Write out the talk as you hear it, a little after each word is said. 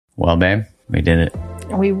Well, babe, we did it.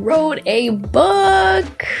 We wrote a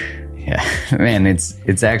book. Yeah, man,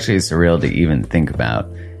 it's actually surreal to even think about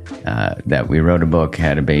that we wrote a book,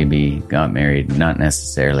 had a baby, got married, not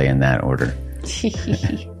necessarily in that order.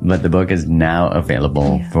 But the book is now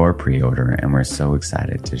available for pre-order, and we're so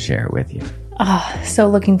excited to share it with you. Oh, so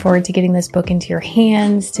looking forward to getting this book into your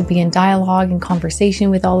hands, to be in dialogue and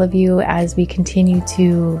conversation with all of you as we continue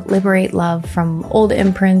to liberate love from old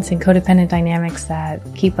imprints and codependent dynamics that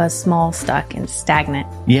keep us small, stuck, and stagnant.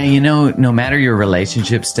 Yeah, no matter your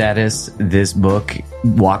relationship status, this book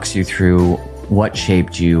walks you through what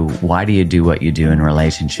shaped you, why do you do what you do in a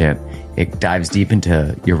relationship. It dives deep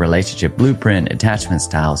into your relationship blueprint, attachment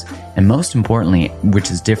styles, and most importantly,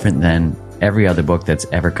 which is different than every other book that's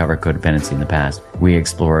ever covered codependency in the past, we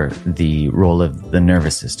explore the role of the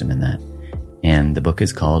nervous system in that. And the book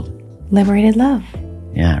is called Liberated Love.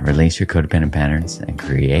 Yeah, release your codependent patterns and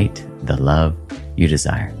create the love you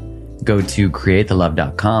desire. Go to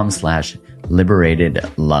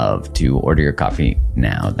createthelove.com/liberatedlove to order your copy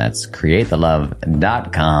now. That's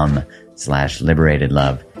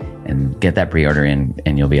createthelove.com/liberatedlove and get that pre-order in,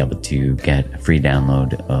 and you'll be able to get a free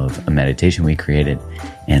download of a meditation we created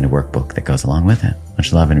and a workbook that goes along with it.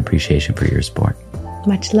 Much love and appreciation for your support.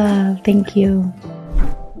 Much love. Thank you.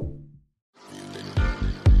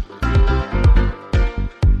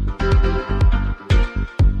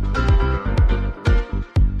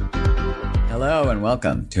 Hello and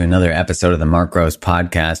welcome to another episode of the Mark Gross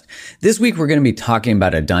Podcast. This week we're going to be talking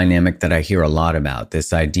about a dynamic that I hear a lot about,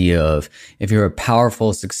 this idea of if you're a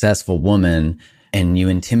powerful, successful woman and you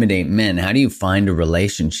intimidate men, how do you find a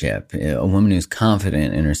relationship? A woman who's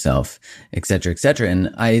confident in herself, et cetera, et cetera.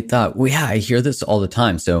 And I thought, well, yeah, I hear this all the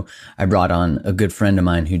time. So I brought on a good friend of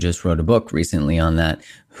mine who just wrote a book recently on that,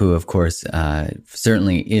 who of course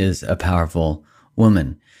certainly is a powerful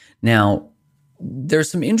woman. Now, there's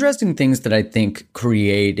some interesting things that I think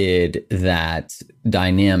created that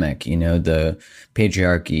dynamic, the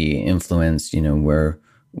patriarchy influence, where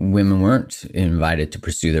women weren't invited to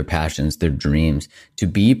pursue their passions, their dreams, to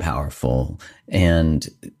be powerful, and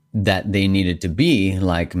that they needed to be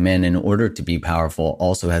like men in order to be powerful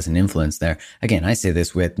also has an influence there. Again, I say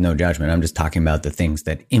this with no judgment. I'm just talking about the things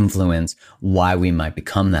that influence why we might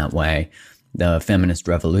become that way. The feminist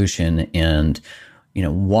revolution and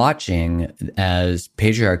watching as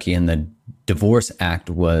patriarchy and the Divorce Act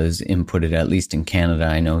was inputted, at least in Canada.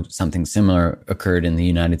 I know something similar occurred in the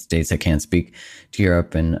United States. I can't speak to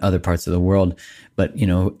Europe and other parts of the world. But,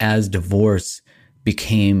 as divorce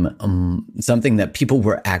became something that people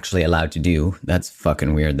were actually allowed to do, that's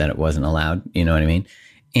fucking weird that it wasn't allowed. You know what I mean?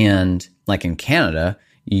 And like in Canada,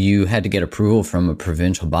 you had to get approval from a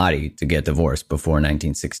provincial body to get divorced before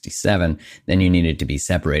 1967. Then you needed to be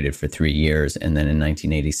separated for 3 years. And then in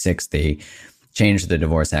 1986, they changed the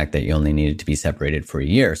Divorce Act that you only needed to be separated for a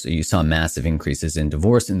year. So you saw massive increases in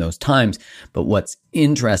divorce in those times. But what's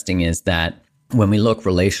interesting is that when we look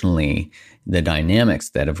relationally, the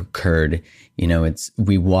dynamics that have occurred,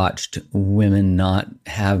 we watched women not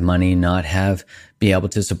have money, be able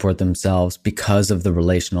to support themselves because of the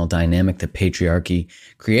relational dynamic that patriarchy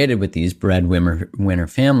created with these breadwinner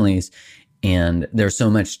families. And there's so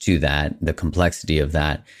much to that, the complexity of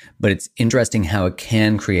that. But it's interesting how it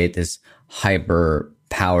can create this hyper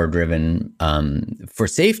power driven for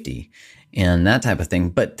safety and that type of thing.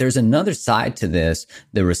 But there's another side to this,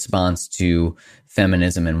 the response to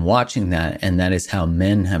feminism and watching that. And that is how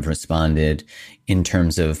men have responded in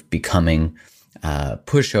terms of becoming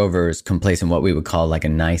pushovers, complacent, what we would call like a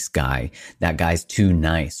nice guy. That guy's too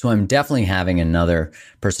nice. So I'm definitely having another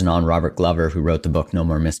person on, Robert Glover, who wrote the book No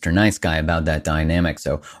More Mr. Nice Guy, about that dynamic.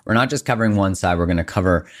 So we're not just covering one side. We're going to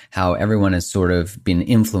cover how everyone has sort of been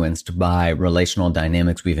influenced by relational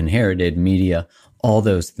dynamics we've inherited, media, all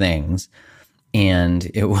those things. And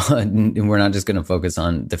we're not just going to focus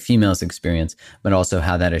on the female's experience, but also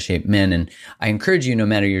how that has shaped men. And I encourage you, no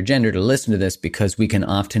matter your gender, to listen to this, because we can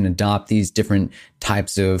often adopt these different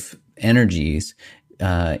types of energies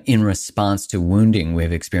in response to wounding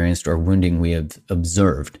we've experienced or wounding we have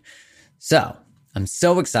observed. So I'm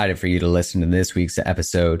so excited for you to listen to this week's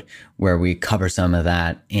episode where we cover some of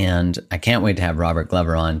that. And I can't wait to have Robert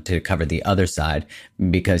Glover on to cover the other side,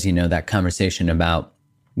 because, that conversation about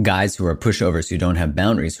guys who are pushovers, who don't have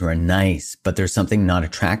boundaries, who are nice, but there's something not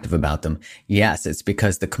attractive about them. Yes, it's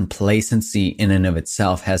because the complacency in and of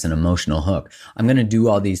itself has an emotional hook. I'm going to do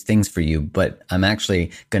all these things for you, but I'm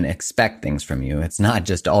actually going to expect things from you. It's not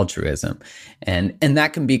just altruism. And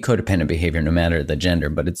that can be codependent behavior no matter the gender,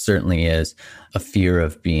 but it certainly is a fear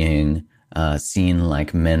of being seen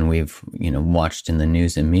like men we've, watched in the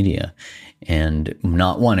news and media, and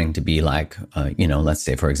not wanting to be like, let's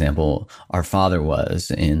say, for example, our father was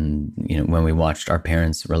in, when we watched our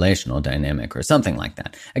parents' relational dynamic or something like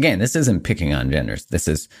that. Again, this isn't picking on genders. This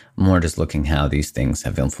is more just looking how these things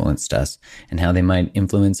have influenced us and how they might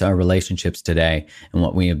influence our relationships today, and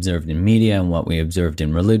what we observed in media and what we observed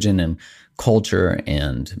in religion and culture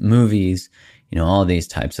and movies, all these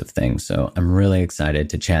types of things. So I'm really excited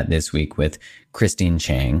to chat this week with Christine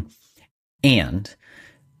Chang. And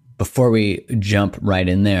before we jump right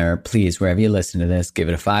in there, please, wherever you listen to this, give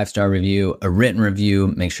it a 5-star review, a written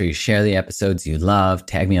review. Make sure you share the episodes you love.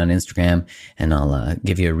 Tag me on Instagram, and I'll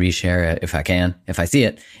give you a reshare if I can, if I see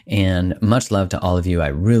it. And much love to all of you. I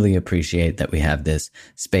really appreciate that we have this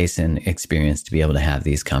space and experience to be able to have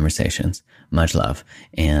these conversations. Much love.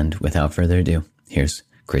 And without further ado, here's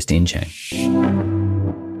Christine Chang.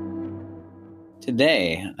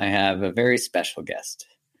 Today, I have a very special guest,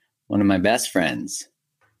 one of my best friends,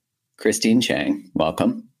 Christine Chang.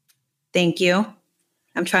 Welcome. Thank you.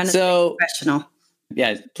 I'm trying to be professional.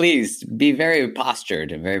 Yeah, please be very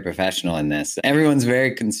postured and very professional in this. Everyone's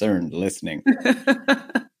very concerned listening.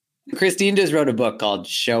 Christine just wrote a book called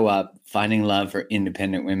Show Up, Finding Love for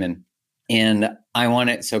Independent Women. And I want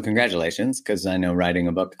it. So congratulations, because I know writing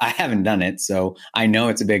a book, I haven't done it. So I know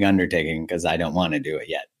it's a big undertaking because I don't want to do it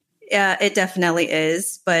yet. Yeah, it definitely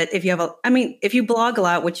is. But if you have if you blog a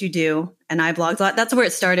lot, which you do, and I blogged a lot, that's where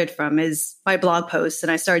it started from, is my blog posts. And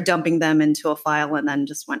I started dumping them into a file and then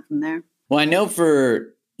just went from there. Well, I know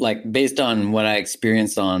based on what I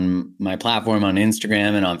experienced on my platform on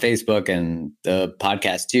Instagram and on Facebook and the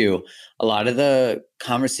podcast too, a lot of the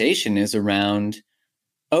conversation is around,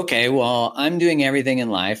 okay, well, I'm doing everything in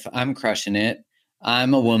life. I'm crushing it.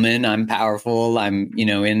 I'm a woman. I'm powerful. I'm,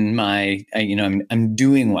 in my, I'm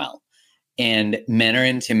doing well. And men are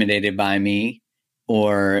intimidated by me,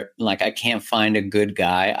 or like, I can't find a good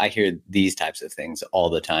guy. I hear these types of things all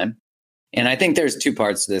the time. And I think there's two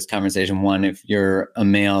parts to this conversation. One, if you're a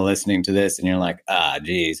male listening to this and you're like,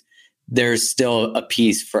 geez, there's still a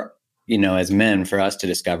piece for, as men, for us to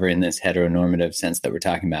discover in this heteronormative sense that we're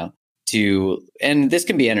talking about. And this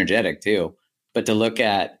can be energetic too, but to look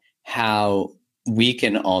at how we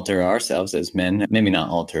can alter ourselves as men, maybe not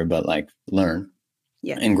alter, but like learn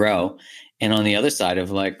and grow. And on the other side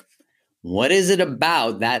of like, what is it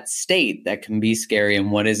about that state that can be scary?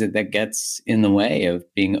 And what is it that gets in the way of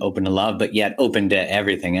being open to love, but yet open to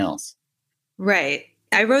everything else? Right.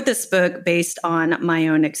 I wrote this book based on my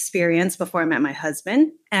own experience before I met my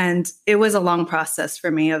husband. And it was a long process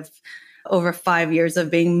for me of over 5 years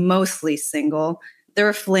of being mostly single. There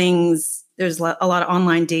were flings. There's a lot of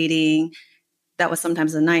online dating. That was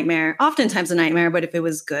sometimes a nightmare, oftentimes a nightmare, but if it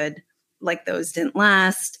was good, like those didn't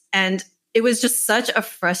last. And it was just such a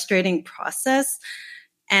frustrating process.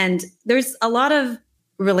 And there's a lot of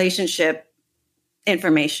relationship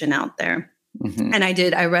information out there. Mm-hmm. And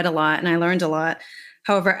I read a lot and I learned a lot.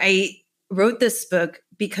 However, I wrote this book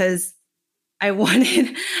because I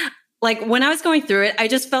wanted, like when I was going through it, I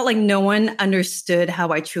just felt like no one understood how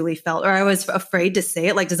I truly felt, or I was afraid to say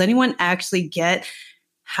it. Like, does anyone actually get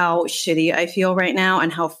how shitty I feel right now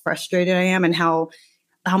and how frustrated I am and how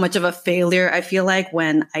much of a failure I feel like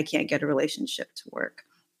when I can't get a relationship to work?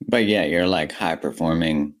 But yeah, you're like high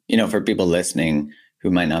performing, for people listening who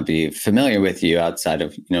might not be familiar with you outside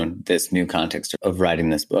of, this new context of writing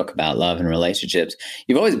this book about love and relationships.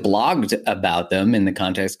 You've always blogged about them in the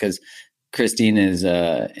context because Christine is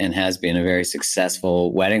and has been a very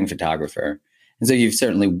successful wedding photographer. And so you've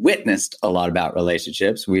certainly witnessed a lot about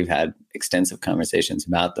relationships. We've had extensive conversations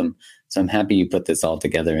about them. So I'm happy you put this all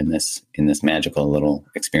together in this magical little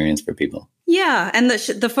experience for people. Yeah. And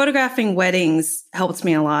the photographing weddings helped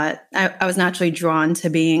me a lot. I was naturally drawn to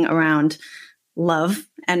being around love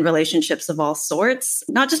and relationships of all sorts,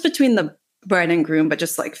 not just between the bride and groom, but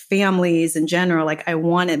just like families in general. Like I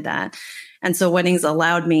wanted that. And so weddings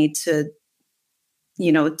allowed me to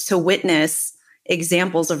witness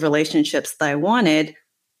examples of relationships that I wanted,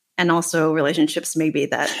 and also relationships maybe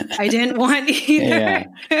that I didn't want either.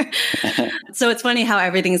 So it's funny how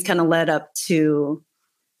everything's kind of led up to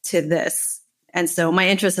this. And so my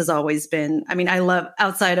interest has always been, I love,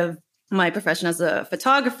 outside of my profession as a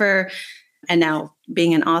photographer and now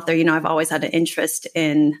being an author, I've always had an interest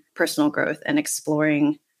in personal growth and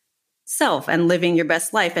exploring self and living your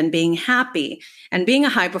best life and being happy and being a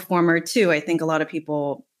high performer too. I think a lot of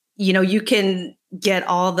people, you can get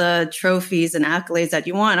all the trophies and accolades that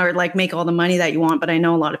you want, or like make all the money that you want. But I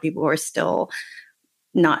know a lot of people who are still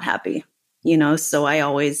not happy, so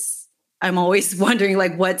I'm always wondering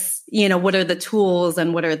like what are the tools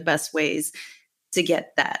and what are the best ways to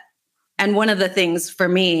get that. And one of the things for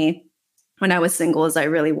me when I was single is I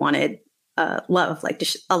really wanted love, like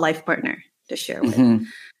a life partner to share with. Mm-hmm.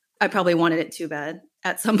 I probably wanted it too bad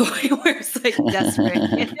at some point where it's like desperate.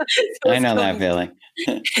 I know that feeling.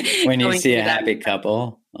 When you see a happy that.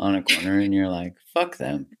 couple on a corner and you're like, fuck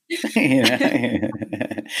them. Yeah,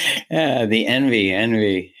 the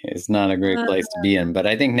envy is not a great place to be in, but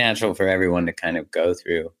I think natural for everyone to kind of go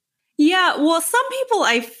through. Yeah. Well, some people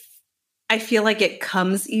I feel like it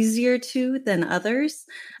comes easier to than others.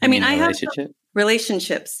 I mean, I have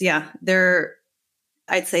relationships. Yeah.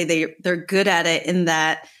 I'd say they're good at it in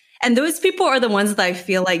that. And those people are the ones that I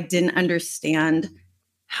feel like didn't understand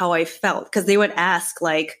how I felt, because they would ask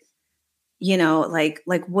like,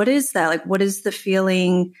 like, what is that? Like, what is the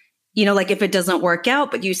feeling? Like if it doesn't work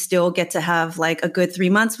out, but you still get to have like a good 3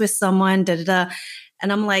 months with someone, da, da, da.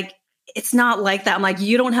 And I'm like, it's not like that. I'm like,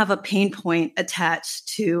 you don't have a pain point attached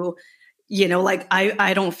to, like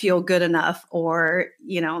I don't feel good enough or,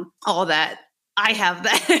 all that. I have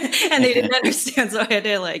that. And they didn't understand. So I had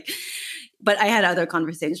to but I had other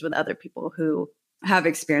conversations with other people who have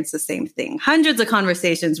experienced the same thing. Hundreds of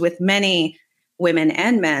conversations with many women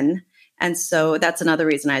and men. And so that's another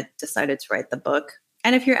reason I decided to write the book.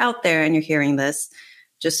 And if you're out there and you're hearing this,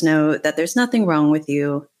 just know that there's nothing wrong with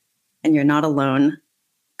you and you're not alone,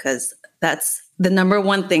 because that's the number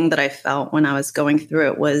one thing that I felt when I was going through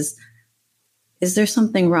it was, is there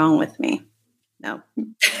something wrong with me? No.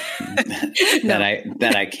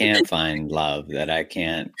 that I can't find love, that I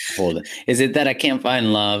can't hold it. Is it that I can't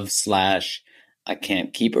find love / I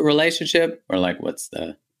can't keep a relationship, or like what's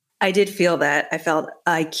the... I did feel that. I felt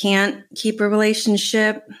I can't keep a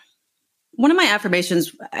relationship. One of my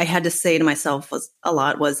affirmations I had to say to myself was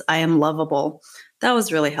I am lovable. That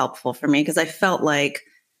was really helpful for me because I felt like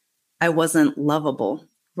I wasn't lovable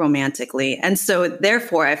romantically. And so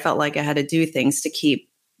therefore I felt like I had to do things to keep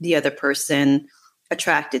the other person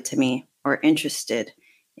attracted to me or interested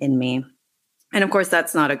in me. And of course,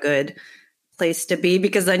 that's not a good place to be,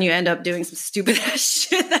 because then you end up doing some stupid ass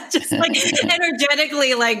shit that just like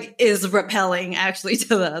energetically like is repelling actually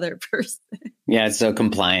to the other person. Yeah, it's so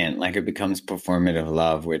compliant, like it becomes performative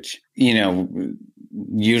love, which,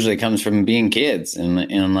 usually comes from being kids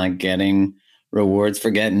and like getting rewards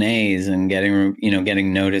for getting A's and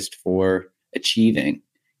getting noticed for achieving,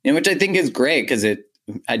 which I think is great, because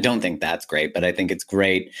I don't think that's great, but I think it's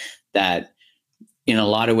great that in a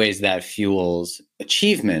lot of ways that fuels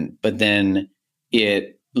achievement, but then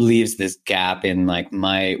it leaves this gap in like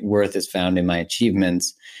my worth is found in my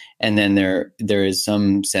achievements. And then there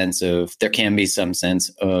can be some sense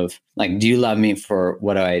of like, do you love me for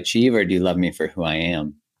what I achieve, or do you love me for who I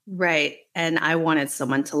am? Right. And I wanted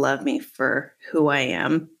someone to love me for who I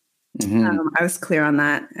am. Mm-hmm. I was clear on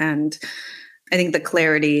that. And I think the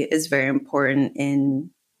clarity is very important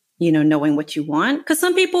in, knowing what you want. Because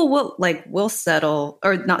some people will settle,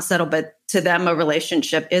 or not settle, but to them, a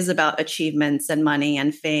relationship is about achievements and money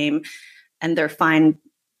and fame. And they're fine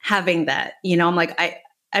having that. I'm like,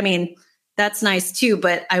 I mean, that's nice too,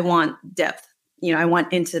 but I want depth. I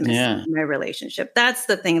want intimacy in my relationship. That's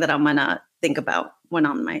the thing that I'm going to think about when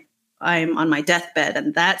I'm on my deathbed.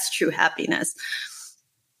 And that's true happiness.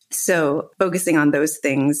 So focusing on those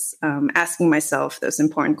things, asking myself those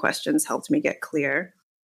important questions helped me get clear,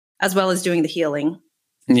 as well as doing the healing.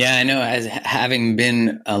 Yeah, I know, as having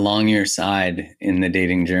been along your side in the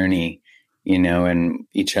dating journey, and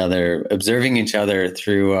observing each other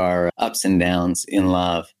through our ups and downs in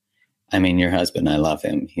love. I mean, your husband, I love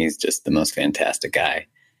him. He's just the most fantastic guy.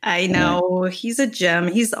 I know. He's a gem.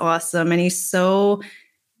 He's awesome. And he's so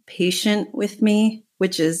patient with me,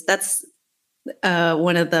 that's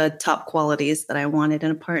one of the top qualities that I wanted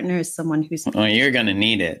in a partner, is someone who's... Oh, you're going to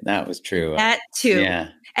need it. That was true. That too. Yeah.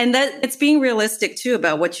 And that it's being realistic too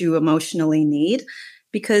about what you emotionally need.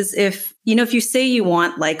 Because if you say you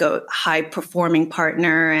want like a high performing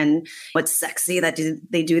partner and what's sexy that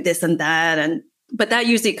they do this and that, but that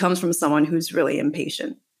usually comes from someone who's really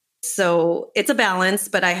impatient. So it's a balance,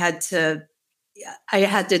 but I had to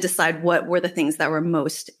decide what were the things that were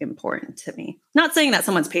most important to me. Not saying that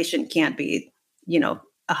someone's patient can't be,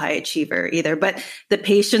 a high achiever either, but the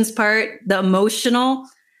patience part,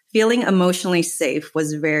 feeling emotionally safe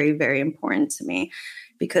was very, very important to me,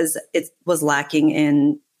 because it was lacking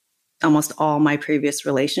in almost all my previous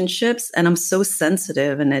relationships. And I'm so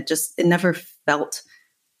sensitive, and it never felt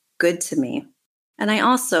good to me. And I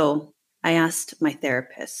asked my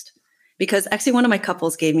therapist, because actually one of my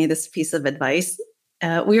couples gave me this piece of advice.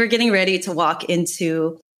 We were getting ready to walk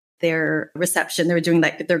into their reception. They were doing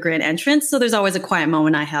like their grand entrance. So there's always a quiet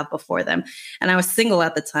moment I have before them. And I was single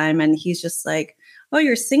at the time. And he's just like, "Oh,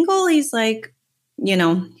 you're single?" He's like,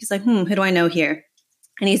 he's like, who do I know here?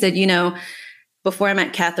 And he said, before I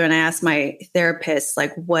met Catherine, I asked my therapist,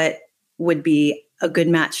 like, what would be a good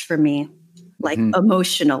match for me, like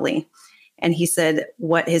emotionally. And he said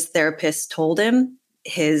what his therapist told him,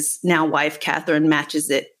 his now wife, Catherine, matches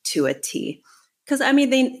it to a T. Because,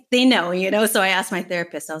 they know, so I asked my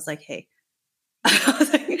therapist, I was like, hey,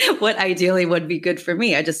 what ideally would be good for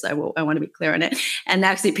me? I want to be clear on it. And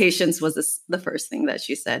actually, patience was the first thing that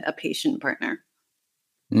she said, a patient partner.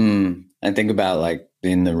 I think about like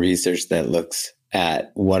in the research that looks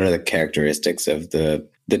at what are the characteristics of the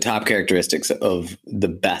top characteristics of the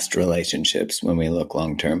best relationships when we look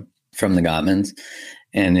long term from the Gottmans.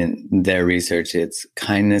 And in their research, it's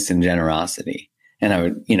kindness and generosity.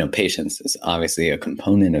 And patience is obviously a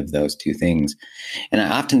component of those two things. And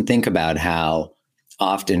I often think about how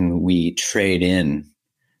often we trade in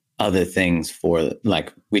other things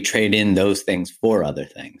we trade in those things for other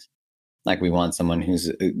things. Like we want someone who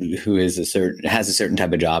has a certain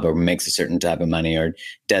type of job or makes a certain type of money or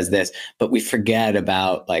does this, but we forget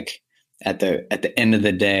about like at the end of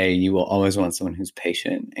the day, you will always want someone who's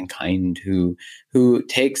patient and kind, who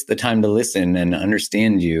takes the time to listen and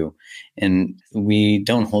understand you. And we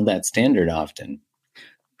don't hold that standard often.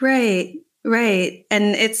 Right.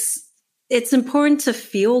 And it's important to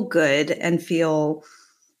feel good and feel,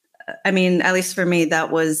 at least for me,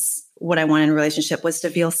 that was what I wanted in a relationship, was to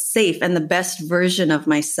feel safe and the best version of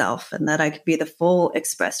myself, and that I could be the full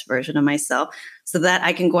expressed version of myself so that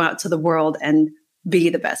I can go out to the world and be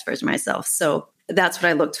the best version of myself. So that's what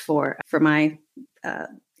I looked for my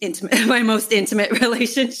my most intimate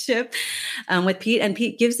relationship with Pete, and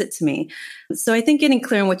Pete gives it to me. So I think getting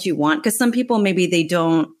clear on what you want, because some people, maybe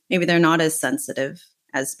they're not as sensitive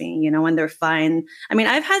as me, and they're fine.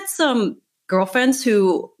 I've had some girlfriends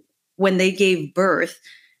who, when they gave birth,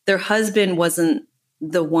 their husband wasn't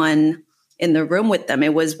the one in the room with them.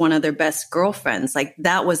 It was one of their best girlfriends. Like,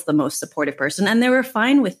 that was the most supportive person. And they were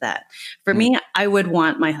fine with that. For me, I would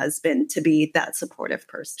want my husband to be that supportive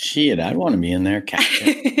person. Shit, I'd want to be in there,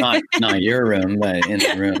 Captain. not your room, but in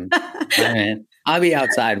the room. Right. I'll be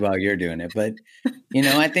outside while you're doing it. But,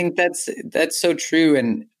 I think that's so true.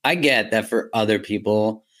 And I get that for other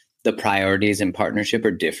people, the priorities in partnership are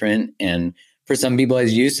different. And for some people,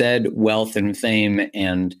 as you said, wealth and fame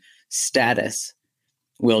and status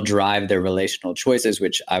will drive their relational choices,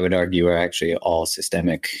 which I would argue are actually all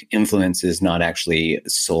systemic influences, not actually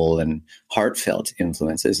soul and heartfelt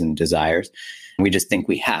influences and desires. We just think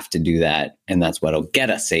we have to do that, and that's what'll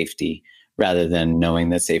get us safety, rather than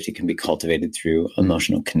knowing that safety can be cultivated through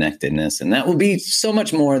emotional connectedness. And that will be so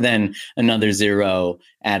much more than another zero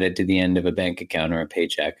added to the end of a bank account or a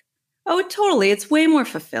paycheck. Oh, totally. It's way more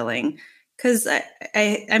fulfilling. Because like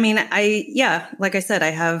I said, I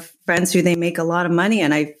have friends who they make a lot of money,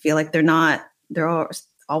 and I feel like they're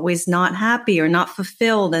always not happy or not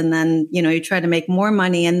fulfilled. And then, you try to make more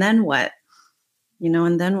money, and then what?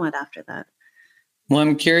 And then what after that? Well,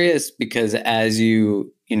 I'm curious because as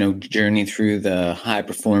you journey through the high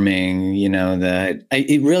performing,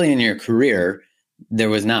 really in your career, there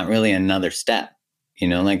was not really another step.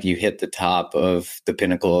 Like you hit the top of the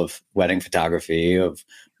pinnacle of wedding photography,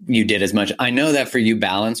 you did as much. I know that for you,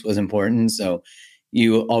 balance was important. So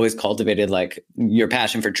you always cultivated, like, your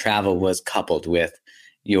passion for travel was coupled with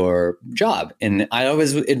your job. And I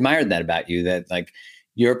always admired that about you, that like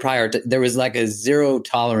there was like a zero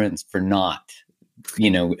tolerance for not,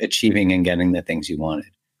 achieving and getting the things you wanted.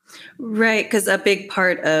 Right. Because a big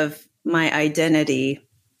part of my identity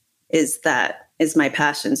is my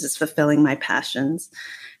passions, is fulfilling my passions.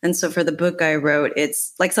 And so for the book I wrote,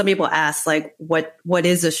 it's like, some people ask, like, what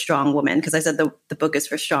is a strong woman? Because I said the book is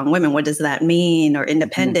for strong women. What does that mean? Or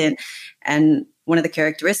independent? Mm-hmm. And one of the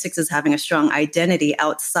characteristics is having a strong identity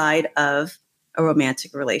outside of a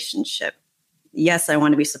romantic relationship. Yes, I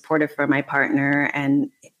want to be supportive for my partner and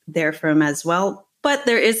there for him as well. But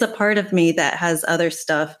there is a part of me that has other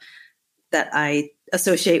stuff that I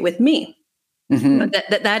associate with me. Mm-hmm.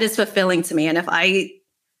 That is fulfilling to me. And if I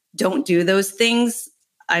don't do those things,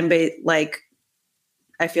 I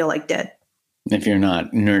feel like dead. If you're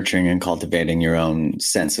not nurturing and cultivating your own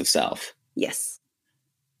sense of self. Yes.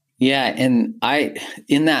 Yeah. And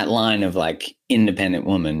in that line of like independent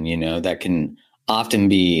woman, that can often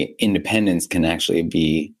be, independence can actually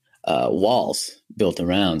be walls built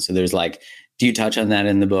around. So there's like, do you touch on that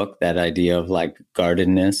in the book, that idea of like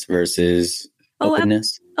guardedness versus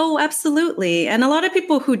openness? Absolutely. And a lot of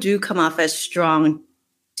people who do come off as strong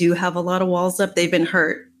do have a lot of walls up. They've been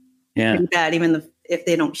hurt pretty bad, even if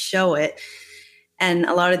they don't show it. And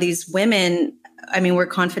a lot of these women, we're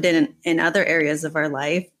confident in other areas of our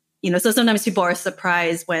life, So sometimes people are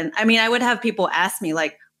surprised when, I would have people ask me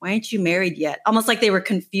like, why aren't you married yet? Almost like they were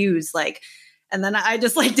confused. Like, and then I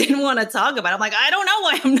just like didn't want to talk about it. I'm like, I don't know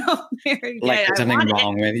why I'm not married Like yet. there's something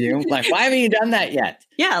wrong with you. Like, why haven't you done that yet?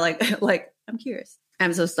 Yeah. Like I'm curious.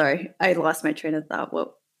 I'm so sorry. I lost my train of thought.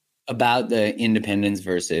 Well, about the independence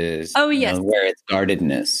versus, yes. where it's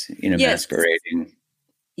guardedness, Yes. masquerading.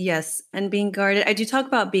 Yes. And being guarded. I do talk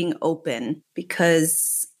about being open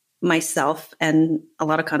because myself and a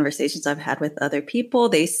lot of conversations I've had with other people,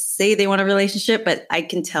 they say they want a relationship, but I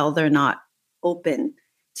can tell they're not open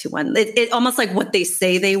to one. It almost like what they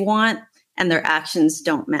say they want and their actions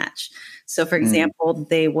don't match. So for example,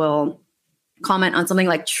 they will comment on something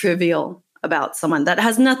like trivial about someone that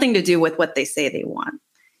has nothing to do with what they say they want.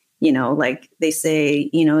 Like they say,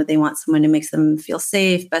 they want someone who makes them feel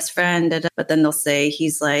safe, best friend, but then they'll say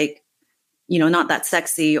he's like, not that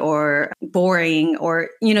sexy or boring or,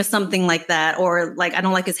 something like that. Or like, I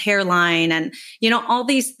don't like his hairline and, all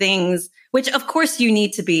these things, which of course you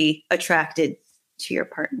need to be attracted to your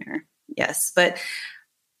partner. Yes. But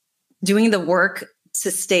doing the work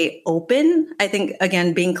to stay open, I think,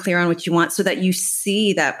 again, being clear on what you want so that you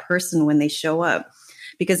see that person when they show up.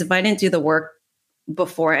 Because if I didn't do the work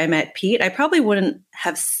before I met Pete, I probably wouldn't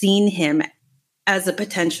have seen him as a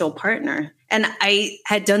potential partner. And I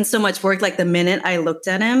had done so much work. Like the minute I looked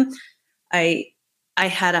at him, I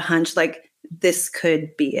had a hunch like this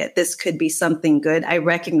could be it. This could be something good. I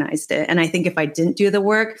recognized it. And I think if I didn't do the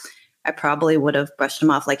work, I probably would have brushed him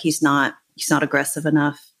off like he's not aggressive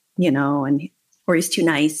enough, or he's too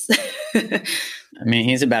nice.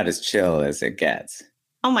 He's about as chill as it gets.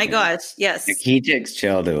 Oh my gosh. Yes. Like, he takes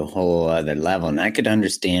chill to a whole other level. And I could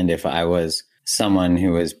understand if I was someone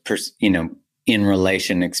who was, in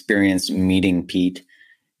relation, experienced meeting Pete,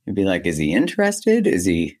 you'd be like, is he interested? Is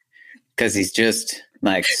he, because he's just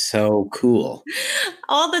like so cool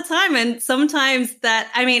all the time. And sometimes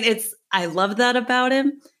I love that about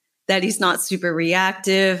him, that he's not super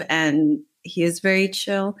reactive and he is very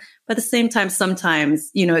chill. But at the same time,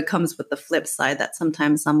 sometimes, it comes with the flip side that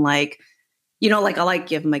sometimes I'm like, I'll like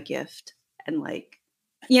give him a gift and like,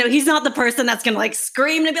 he's not the person that's going to like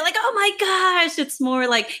scream and be like, oh my gosh. It's more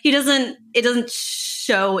like it doesn't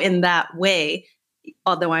show in that way,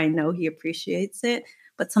 although I know he appreciates it.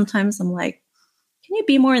 But sometimes I'm like, can you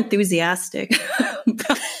be more enthusiastic? Do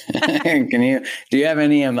you have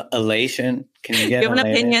any elation? Can you get an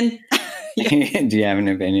opinion? Do you have an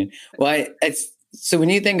opinion? Well, so when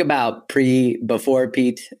you think about before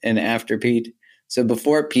Pete and after Pete, so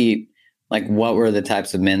before Pete, like what were the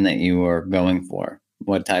types of men that you were going for?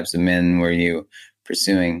 What types of men were you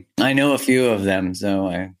pursuing? I know a few of them, so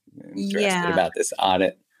I'm interested about this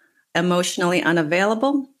audit. Emotionally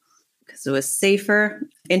unavailable because it was safer.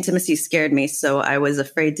 Intimacy scared me, so I was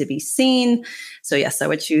afraid to be seen. So yes, I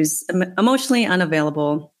would choose emotionally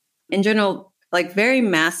unavailable. In general, like very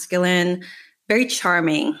masculine, very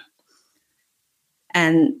charming.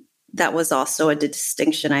 And that was also a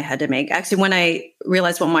distinction I had to make. Actually, when I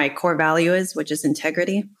realized what my core value is, which is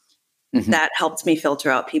integrity, that helped me filter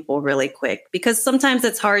out people really quick. Because sometimes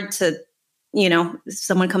it's hard to, if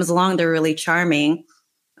someone comes along, they're really charming.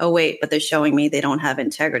 Oh, wait, but they're showing me they don't have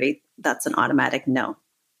integrity. That's an automatic no.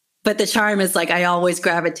 But the charm is like, I always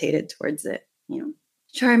gravitated towards it,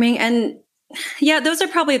 charming. And yeah, those are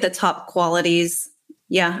probably the top qualities.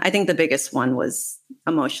 Yeah, I think the biggest one was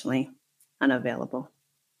emotionally unavailable.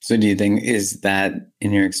 So do you think, is that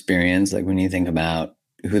in your experience, like when you think about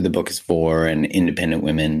who the book is for and independent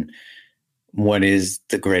women, what is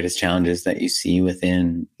the greatest challenges that you see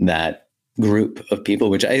within that group of people,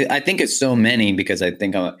 which I think is so many, because I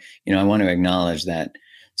think, I want to acknowledge that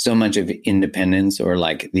so much of independence, or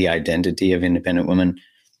like the identity of independent women,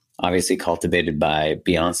 obviously cultivated by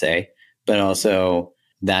Beyonce, but also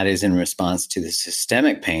that is in response to the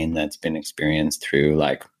systemic pain that's been experienced through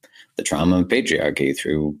like the trauma of patriarchy,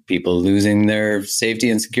 through people losing their safety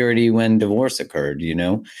and security when divorce occurred,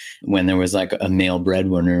 when there was like a male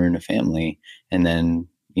breadwinner in a family. And then,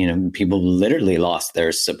 people literally lost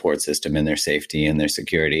their support system and their safety and their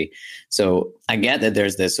security. So I get that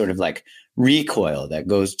there's this sort of like recoil that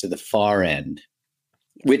goes to the far end,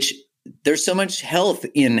 which there's so much health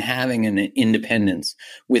in having an independence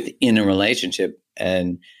within a relationship.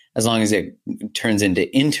 And as long as it turns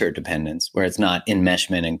into interdependence, where it's not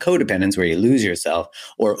enmeshment and codependence, where you lose yourself,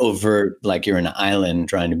 or overt, like you're an island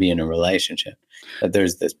trying to be in a relationship, that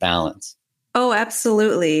there's this balance. Oh,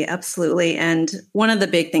 absolutely. Absolutely. And one of the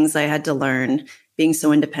big things I had to learn being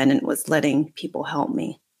so independent was letting people help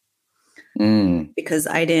me. Because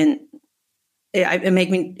it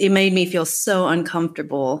made me feel so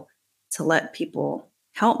uncomfortable to let people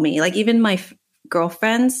help me. Like even my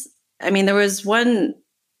girlfriends. I mean, there was one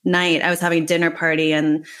night I was having a dinner party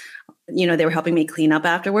and, they were helping me clean up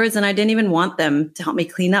afterwards. And I didn't even want them to help me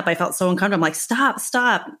clean up. I felt so uncomfortable. I'm like,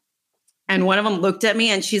 stop. And one of them looked at me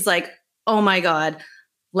and she's like, oh my God,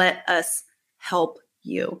 let us help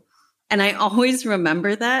you. And I always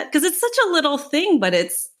remember that because it's such a little thing, but I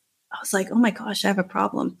was like, oh my gosh, I have a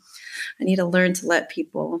problem. I need to learn to let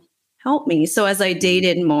people help me. So as I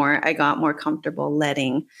dated more, I got more comfortable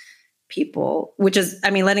letting people,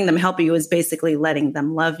 letting them help you is basically letting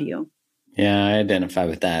them love you. Yeah, I identify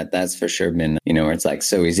with that. That's for sure been, where it's like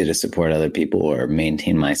so easy to support other people or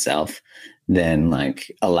maintain myself than like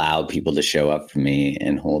allow people to show up for me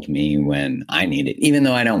and hold me when I need it, even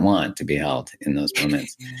though I don't want to be held in those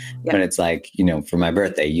moments. Yeah. But it's like, for my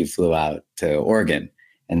birthday, you flew out to Oregon.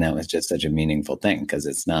 And that was just such a meaningful thing because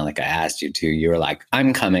it's not like I asked you to. You were like,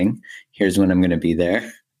 I'm coming. Here's when I'm going to be there.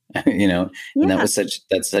 And that's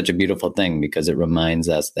such a beautiful thing because it reminds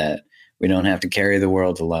us that we don't have to carry the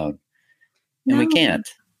world alone. And we can't.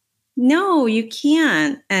 No, you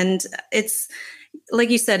can't. And it's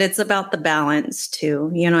like you said, it's about the balance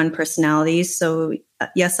too, and personalities. So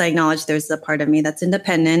yes, I acknowledge there's a part of me that's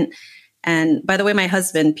independent. And by the way, my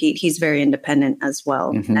husband, Pete, he's very independent as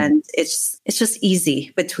well. Mm-hmm. And it's just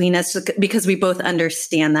easy between us because we both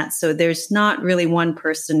understand that. So there's not really one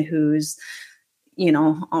person who's,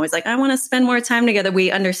 always like, I want to spend more time together.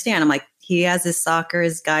 We understand. I'm like, he has his soccer,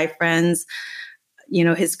 his guy friends,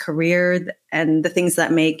 his career and the things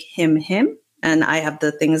that make him him. And I have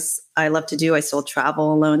the things I love to do. I still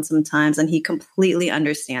travel alone sometimes. And he completely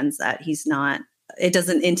understands that. It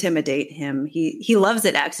doesn't intimidate him. He loves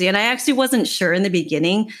it actually. And I actually wasn't sure in the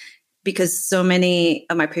beginning because so many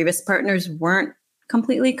of my previous partners weren't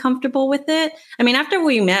completely comfortable with it. I mean, after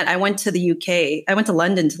we met, I went to the UK. I went to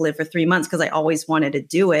London to live for 3 months because I always wanted to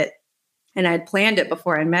do it. And I had planned it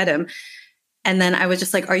before I met him. And then I was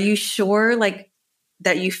just like, are you sure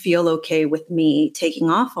that you feel okay with me taking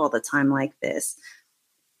off all the time like this?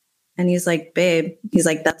 And he's like, babe,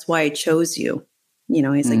 that's why I chose you.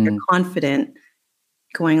 He's like, you're confident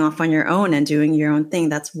going off on your own and doing your own thing.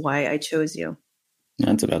 That's why I chose you.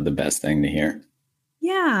 That's about the best thing to hear.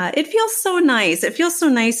 Yeah, it feels so nice. It feels so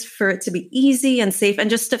nice for it to be easy and safe and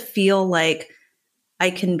just to feel like I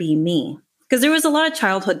can be me. Because there was a lot of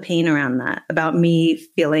childhood pain around that, about me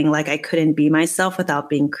feeling like I couldn't be myself without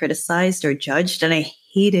being criticized or judged. And I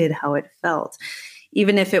hated how it felt,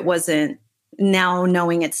 even if it wasn't. Now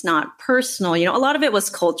knowing it's not personal, a lot of it was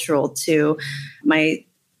cultural too. My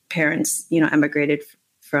parents, emigrated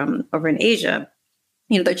from over in Asia,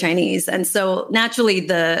 they're Chinese. And so naturally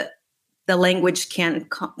the language can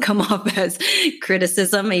come off as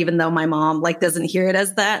criticism, even though my mom doesn't hear it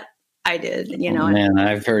as that. I did, Oh, man,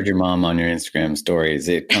 I've heard your mom on your Instagram stories.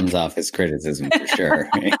 It comes off as criticism for sure.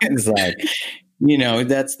 It's like,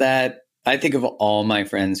 that's that. I think of all my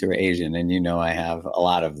friends who are Asian and, I have a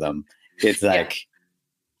lot of them. It's like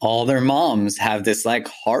all their moms have this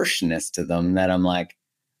harshness to them that I'm like,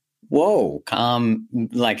 whoa, calm.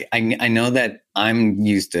 I know that I'm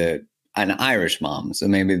used to an Irish mom. So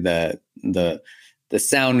maybe the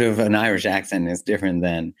sound of an Irish accent is different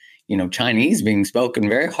than, Chinese being spoken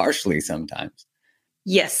very harshly sometimes.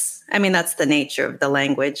 Yes. I mean, that's the nature of the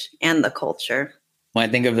language and the culture. Well, I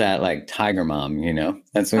think of that Tiger Mom,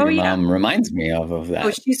 that's what your mom reminds me of that.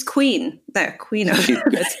 Oh, she's queen. The queen of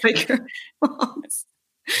Tiger Moms.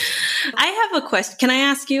 I have a question. Can I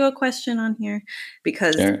ask you a question on here?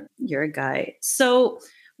 Because you're a guy. So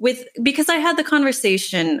because I had the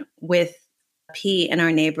conversation with Pete and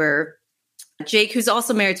our neighbor, Jake, who's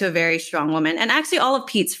also married to a very strong woman. And actually all of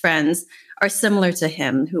Pete's friends are similar to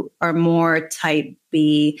him, who are more type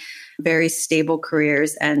B, very stable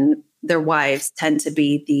careers. And their wives tend to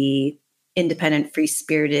be the independent,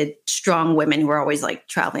 free-spirited, strong women who are always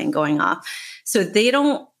traveling, going off. So they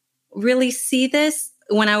don't really see this.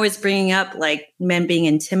 When I was bringing up men being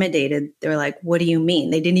intimidated, they're like, what do you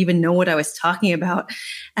mean? They didn't even know what I was talking about.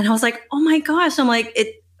 And I was like, oh my gosh. I'm like,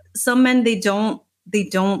 some men, they don't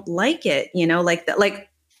like it, that.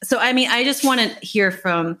 So, I mean, I just want to hear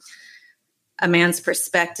from a man's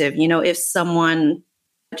perspective, if someone,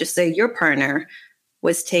 just say your partner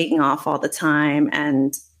was taking off all the time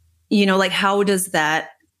and, how does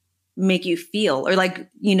that make you feel? Or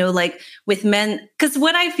with men, because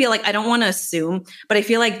what I feel I don't want to assume, but I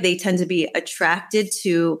feel like they tend to be attracted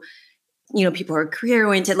to, people who are career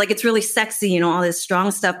oriented, it's really sexy, all this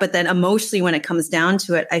strong stuff. But then emotionally, when it comes down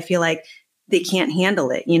to it, I feel like they can't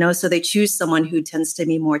handle it, so they choose someone who tends to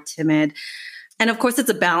be more timid. And of course it's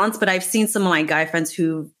a balance, but I've seen some of my guy friends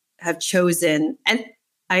who have chosen, and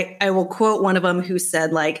I will quote one of them who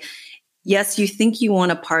said yes, you think you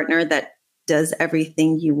want a partner that does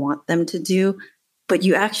everything you want them to do, but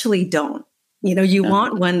you actually don't. You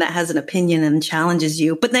want one that has an opinion and challenges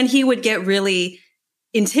you, but then he would get really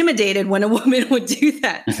intimidated when a woman would do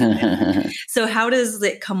that. So how does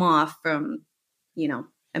it come off from,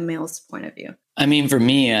 a male's point of view? I mean, for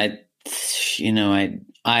me,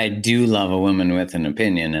 I do love a woman with an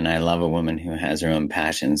opinion, and I love a woman who has her own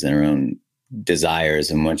passions and her own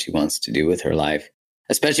desires and what she wants to do with her life,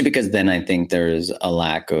 especially because then I think there's a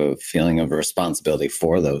lack of feeling of responsibility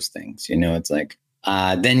for those things. It's like,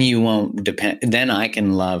 then you won't depend. Then I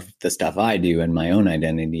can love the stuff I do and my own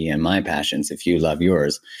identity and my passions. If you love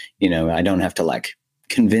yours, I don't have to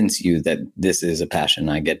convince you that this is a passion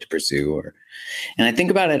I get to pursue. And I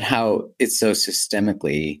think about it, how it's so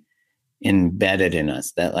systemically embedded in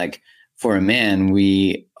us that for a man,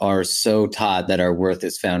 we are so taught that our worth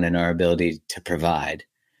is found in our ability to provide,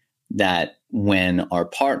 that when our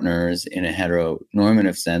partners in a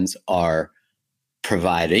heteronormative sense are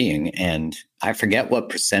providing, and I forget what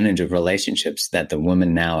percentage of relationships that the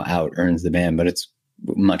woman now out earns the man, but it's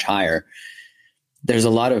much higher. There's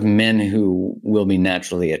a lot of men who will be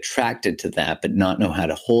naturally attracted to that, but not know how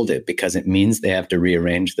to hold it because it means they have to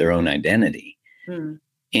rearrange their own identity.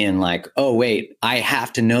 And oh, wait, I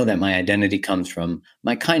have to know that my identity comes from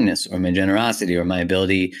my kindness or my generosity or my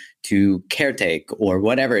ability to caretake or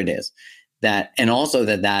whatever it is. And also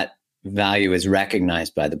that value is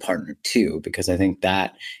recognized by the partner too, because I think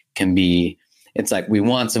that can be, it's we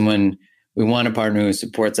want a partner who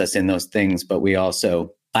supports us in those things, but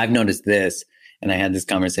I've noticed this, and I had this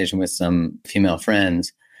conversation with some female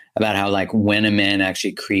friends about how when a man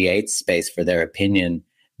actually creates space for their opinion,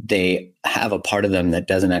 they have a part of them that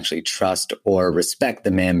doesn't actually trust or respect the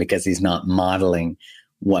man because he's not modeling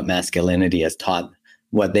what masculinity has taught,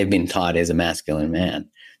 what they've been taught is a masculine man.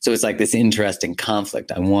 So it's this interesting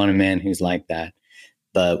conflict. I want a man who's like that,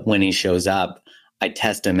 but when he shows up, I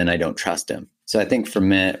test him and I don't trust him. So I think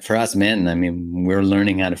for us men, I mean, we're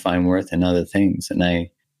learning how to find worth in other things, and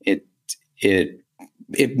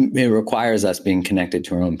it requires us being connected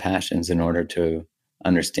to our own passions in order to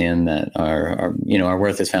understand that our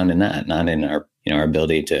worth is found in that, not in our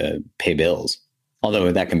ability to pay bills,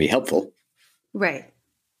 although that can be helpful. Right.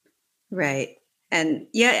 And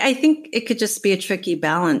yeah, I think it could just be a tricky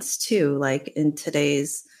balance too, in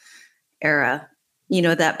today's era,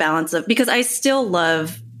 that balance of, because I still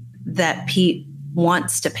love that Pete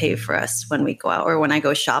wants to pay for us when we go out, or when I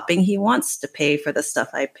go shopping, he wants to pay for the stuff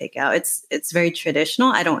I pick out. It's very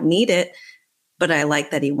traditional. I don't need it, but I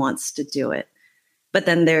like that he wants to do it. But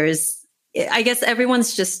then I guess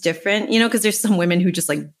everyone's just different, because there's some women who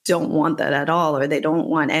just don't want that at all, or they don't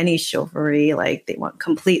want any chivalry. They want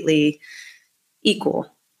completely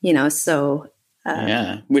equal, so.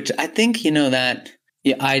 Which I think,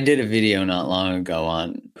 I did a video not long ago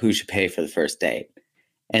on who should pay for the first date.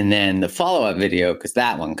 And then the follow-up video, because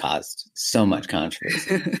that one caused so much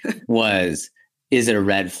controversy, was, is it a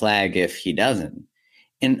red flag if he doesn't?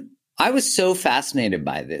 And I was so fascinated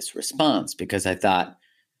by this response because I thought,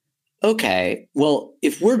 okay, well,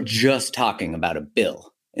 if we're just talking about a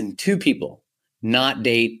bill and two people, not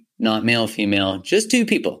date, not male, female, just two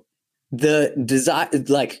people, the desire,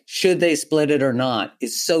 should they split it or not,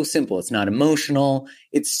 is so simple. It's not emotional.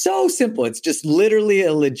 It's so simple. It's just literally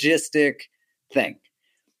a logistic thing.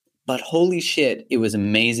 But holy shit, it was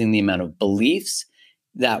amazing the amount of beliefs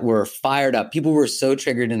that were fired up. People were so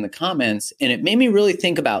triggered in the comments. And it made me really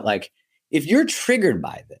think about if you're triggered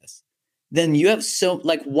by this, then you have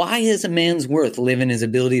why is a man's worth live in his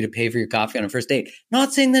ability to pay for your coffee on a first date?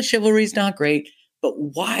 Not saying that chivalry is not great, but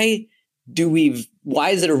why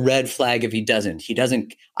is it a red flag if he doesn't?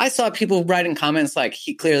 I saw people writing comments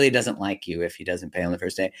he clearly doesn't like you if he doesn't pay on the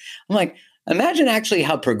first date. I'm imagine actually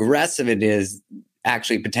how progressive it is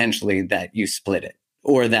actually potentially that you split it,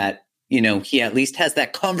 or that, he at least has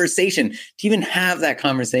that conversation. To even have that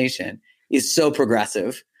conversation is so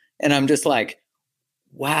progressive. And I'm just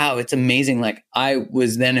wow, it's amazing. I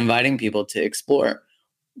was then inviting people to explore,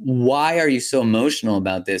 why are you so emotional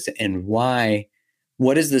about this? And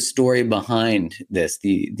what is the story behind this?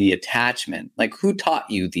 The attachment, who taught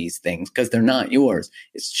you these things? Because they're not yours.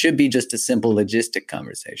 It should be just a simple logistic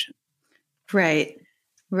conversation.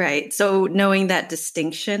 Right. So knowing that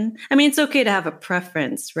distinction, I mean, it's okay to have a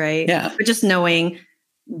preference, right? Yeah. But just knowing,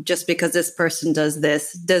 just because this person does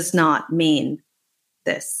this does not mean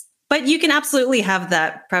this. But you can absolutely have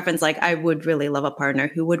that preference. I would really love a partner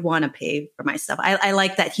who would want to pay for my stuff. I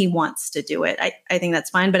like that he wants to do it. I think that's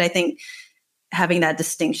fine. But I think having that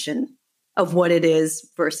distinction of what it is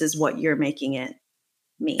versus what you're making it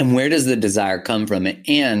mean. And where does the desire come from?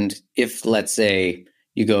 And if, let's say,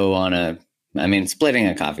 you go on a I mean, splitting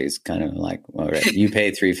a coffee is kind of like, well, right, you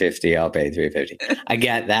pay $3.50, I'll pay $3.50. I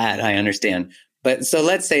get that. I understand. But so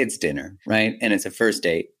let's say it's dinner, right? And it's a first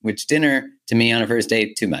date, which dinner to me on a first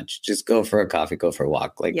date, too much. Just go for a coffee, go for a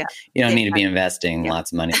walk. Like Yeah. you don't need to be investing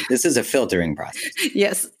lots of money. This is a filtering process.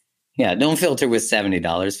 Yes. Yeah. Don't filter with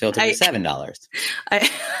 $70, filter with $7. I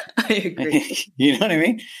agree. You know what I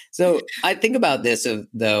mean? So I think about this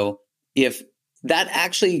though, if that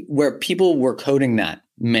actually where people were coding that,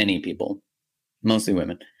 many people, mostly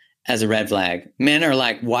women, as a red flag. Men are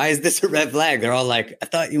like, why is this a red flag? They're all like, I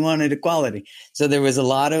thought you wanted equality. So there was a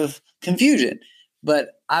lot of confusion. But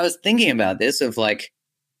I was thinking about this of like,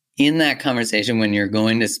 in that conversation, when you're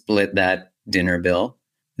going to split that dinner bill,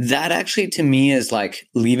 that actually to me is like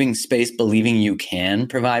leaving space, believing you can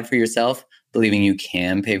provide for yourself, believing you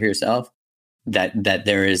can pay for yourself, that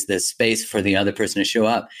there is this space for the other person to show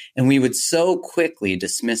up. And we would so quickly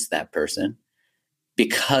dismiss that person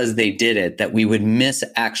because they did it, that we would miss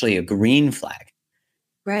actually a green flag.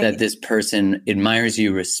 Right. That this person admires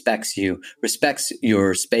you, respects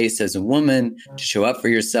your space as a woman to show up for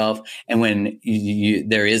yourself. And when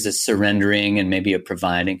there is a surrendering and maybe a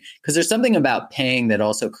providing, because there's something about paying that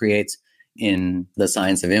also creates, in the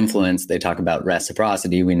science of influence, they talk about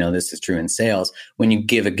reciprocity. We know this is true in sales. When you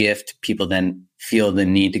give a gift, people then feel the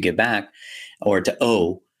need to give back or to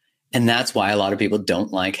owe. And that's why a lot of people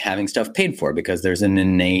don't like having stuff paid for, because there's an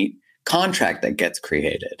innate contract that gets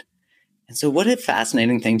created. And so what a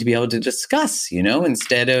fascinating thing to be able to discuss,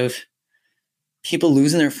 instead of people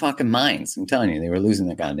losing their fucking minds. I'm telling you, they were losing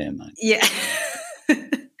their goddamn minds. Yeah.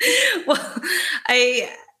 Well,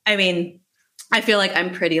 I mean, I feel like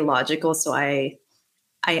I'm pretty logical, so I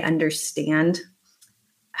understand.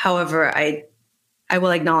 However, I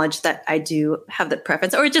will acknowledge that I do have the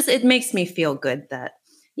preference, or it makes me feel good that,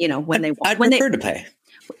 I'd prefer to pay.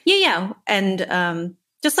 Yeah. And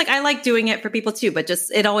just like I like doing it for people too, but just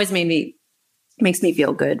it always makes me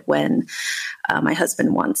feel good when my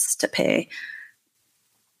husband wants to pay.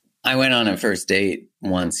 I went on a first date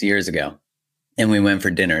once years ago, and we went for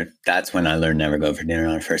dinner. That's when I learned never go for dinner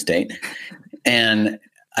on a first date. And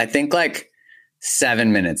I think like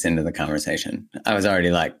 7 minutes into the conversation, I was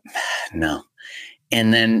already like, no.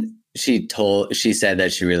 And then she said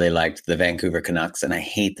that she really liked the Vancouver Canucks, and I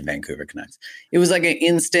hate the Vancouver Canucks. It was like an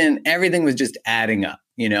instant, everything was just adding up,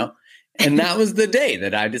 And that was the day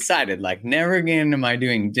that I decided, like, never again am I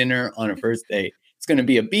doing dinner on a first date. It's going to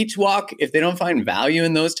be a beach walk. If they don't find value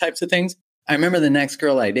in those types of things. I remember the next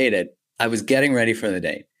girl I dated, I was getting ready for the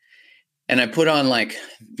date. And I put on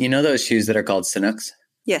those shoes that are called Sanooks?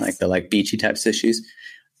 Yes. Like the beachy types of shoes.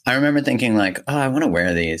 I remember thinking like, oh, I want to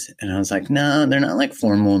wear these. And I was like, no, they're not like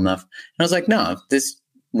formal enough. And I was like, no, this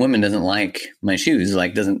woman doesn't like my shoes.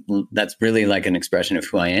 That's really like an expression of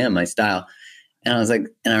who I am, my style. And I was like,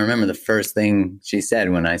 and I remember the first thing she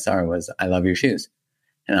said when I saw her was, I love your shoes.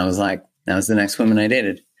 And I was like, that was the next woman I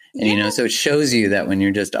dated. And, so it shows you that when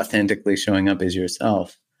you're just authentically showing up as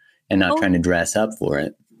yourself and not trying to dress up for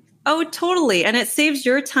it. Oh, totally. And it saves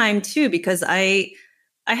your time too, because I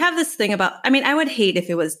have this thing about, I would hate if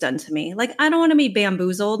it was done to me. Like, I don't want to be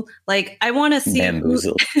bamboozled. Like, I want to see, I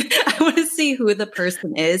want to see who the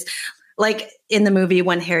person is. Like in the movie,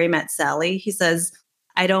 When Harry Met Sally, he says,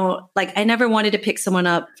 I never wanted to pick someone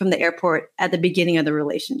up from the airport at the beginning of the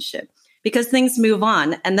relationship, because things move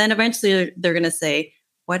on. And then eventually they're going to say,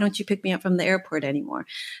 why don't you pick me up from the airport anymore?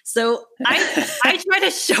 So I try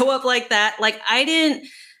to show up like that. Like I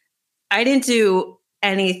didn't do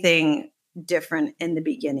anything different in the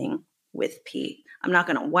beginning with Pete. I'm not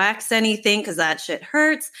going to wax anything because that shit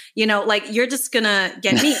hurts. You're just going to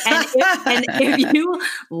get me. And if you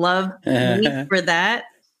love me for that,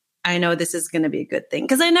 I know this is going to be a good thing,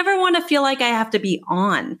 because I never want to feel like I have to be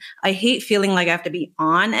on. I hate feeling like I have to be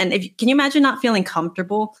on. And can you imagine not feeling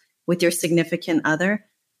comfortable with your significant other?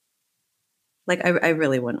 Like, I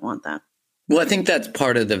really wouldn't want that. Well, I think that's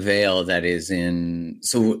part of the veil that is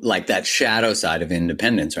that shadow side of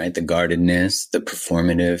independence, right? The guardedness, the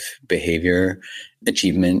performative behavior,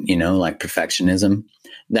 achievement, like perfectionism,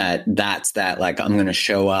 that's like, I'm going to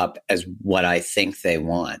show up as what I think they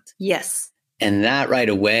want. Yes. And that right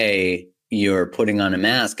away, you're putting on a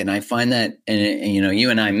mask. And I find that, and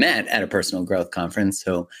you and I met at a personal growth conference.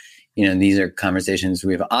 So, these are conversations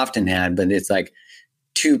we've often had, but it's like,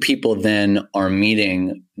 two people then are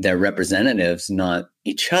meeting their representatives, not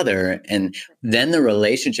each other. And then the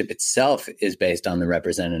relationship itself is based on the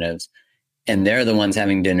representatives. And they're the ones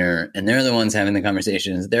having dinner, and they're the ones having the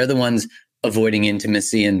conversations. They're the ones avoiding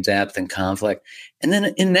intimacy and depth and conflict. And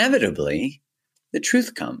then inevitably the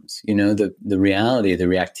truth comes, the reality, the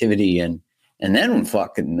reactivity. And And then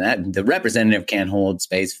fucking that, the representative can't hold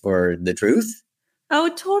space for the truth.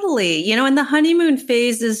 Oh, totally. And the honeymoon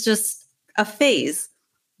phase is just a phase,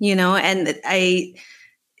 and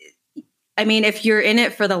I mean, if you're in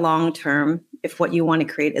it for the long term, if what you want to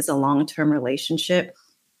create is a long-term relationship,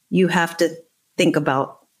 you have to think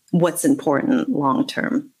about what's important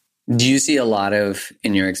long-term. Do you see a lot of,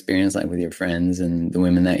 in your experience, like with your friends and the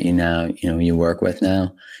women that you work with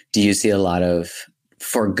now, do you see a lot of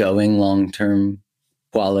foregoing long-term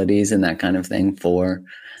qualities and that kind of thing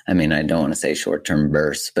I don't want to say short-term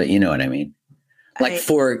bursts, but you know what I mean? Like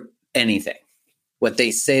for anything, what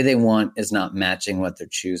they say they want is not matching what they're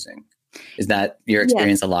choosing. Is that your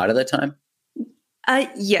experience a lot of the time?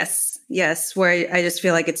 Yes. Where I just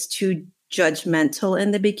feel like it's too judgmental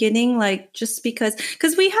in the beginning, like just because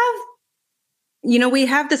we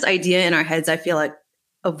have this idea in our heads, I feel like,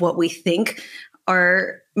 of what we think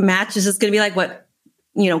our match is just going to be like, what,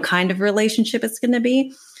 kind of relationship it's going to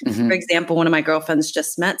be. Mm-hmm. For example, one of my girlfriends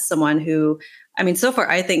just met someone who, so far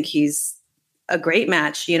I think he's a great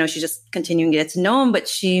match. She's just continuing to get to know him, but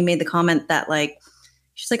she made the comment that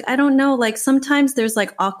she's like, I don't know, sometimes there's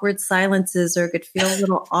awkward silences or it could feel a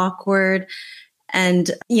little awkward.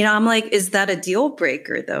 And, I'm like, is that a deal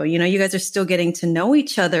breaker though? You guys are still getting to know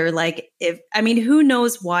each other. Who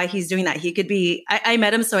knows why he's doing that? He could be, I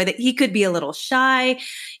met him, so I think he could be a little shy,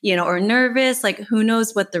 or nervous. Who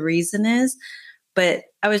knows what the reason is? But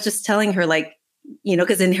I was just telling her,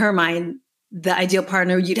 because in her mind, the ideal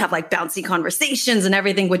partner, you'd have bouncy conversations and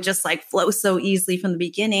everything would just flow so easily from the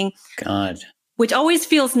beginning. God. Which always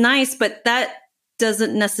feels nice, but that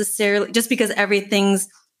doesn't necessarily, just because everything's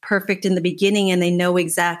perfect in the beginning and they know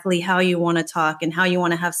exactly how you want to talk and how you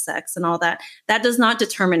want to have sex and all that, that does not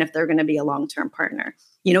determine if they're going to be a long-term partner.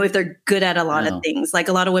 If they're good at a lot of things,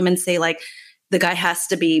 a lot of women say the guy has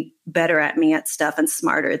to be better at me at stuff and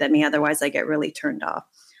smarter than me. Otherwise I get really turned off.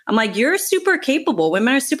 I'm like, you're super capable.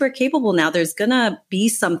 Women are super capable now. There's going to be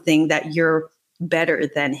something that you're better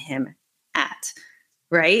than him at.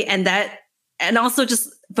 Right. And also just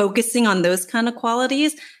focusing on those kind of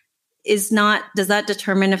qualities does that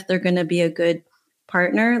determine if they're going to be a good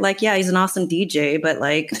partner? He's an awesome DJ, but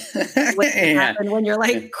what's going to happen when you're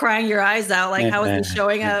crying your eyes out? How is he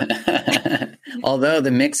showing up? Although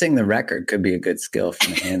mixing the record could be a good skill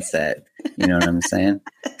from the handset. You know what I'm saying?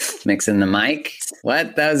 Mixing the mic.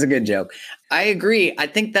 What? That was a good joke. I agree. I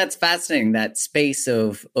think that's fascinating. That space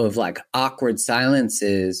of awkward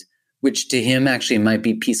silences, which to him actually might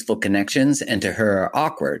be peaceful connections and to her are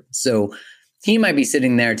awkward. So he might be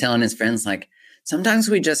sitting there telling his friends, sometimes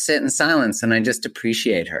we just sit in silence and I just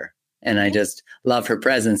appreciate her and I just love her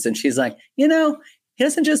presence. And she's like, he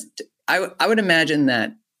doesn't just, I would imagine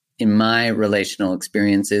that in my relational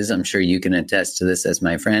experiences, I'm sure you can attest to this as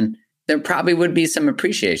my friend, there probably would be some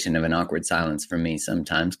appreciation of an awkward silence from me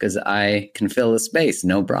sometimes because I can fill a space,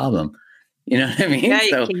 no problem. You know what I mean? Yeah,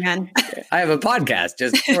 you can. I have a podcast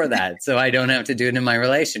just for that, so I don't have to do it in my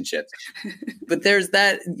relationships. But there's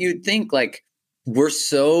that, you'd think we're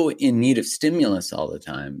so in need of stimulus all the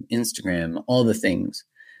time, Instagram, all the things,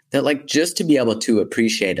 that just to be able to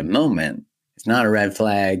appreciate a moment, it's not a red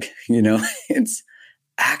flag, it's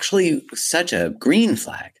actually such a green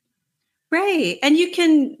flag. Right. And you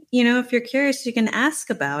can, if you're curious, you can ask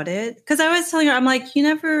about it. Because I was telling her, I'm like, you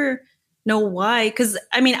never know why. Because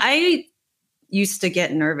I used to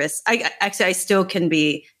get nervous. I still can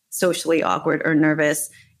be socially awkward or nervous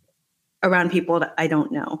around people that I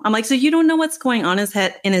don't know. I'm like, so you don't know what's going on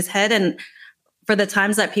in his head. And for the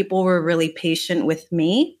times that people were really patient with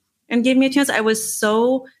me and gave me a chance, I was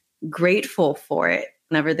so grateful for it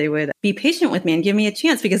whenever they would be patient with me and give me a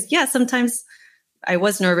chance. Because sometimes I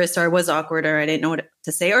was nervous or I was awkward or I didn't know what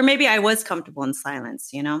to say, or maybe I was comfortable in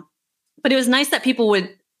silence, But it was nice that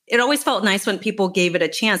it always felt nice when people gave it a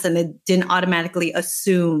chance and they didn't automatically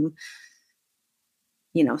assume,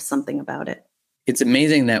 something about it. It's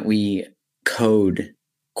amazing that we code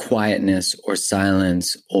quietness or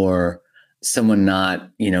silence or someone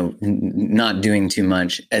not doing too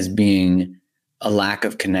much as being a lack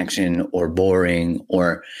of connection or boring,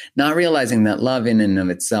 or not realizing that love in and of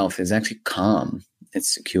itself is actually calm.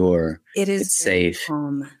 It's secure. It's safe.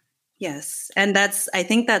 Calm. Yes. And I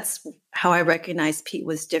think that's how I recognized Pete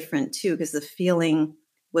was different too, because the feeling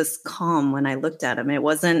was calm when I looked at him. It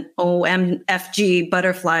wasn't OMFG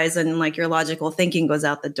butterflies and your logical thinking goes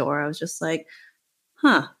out the door. I was just like,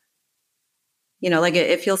 huh.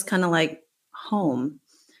 It feels kind of like home.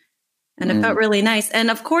 And it felt really nice. And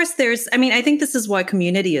of course I think this is why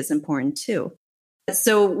community is important too.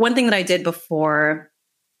 So one thing that I did before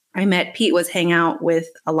I met Pete was hang out with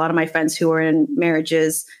a lot of my friends who were in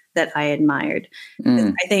marriages that I admired.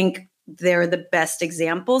 I think they're the best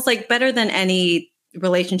examples, like better than any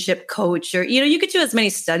relationship coach or, you could do as many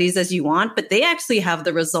studies as you want, but they actually have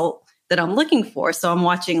the result that I'm looking for. So I'm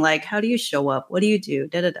watching like, how do you show up? What do you do?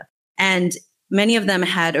 Da, da, da. And many of them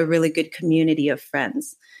had a really good community of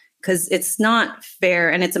friends, because it's not fair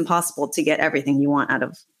and it's impossible to get everything you want out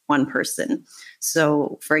of one person.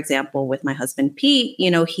 So for example, with my husband, Pete,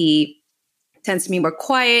 he tends to be more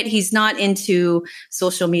quiet. He's not into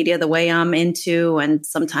social media the way I'm into. And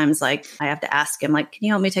sometimes like I have to ask him, like, can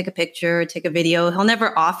you help me take a picture, take a video? He'll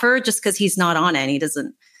never offer just because he's not on it. It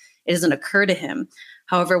doesn't occur to him.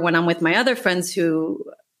 However, when I'm with my other friends who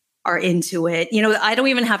are into it, I don't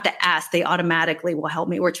even have to ask. They automatically will help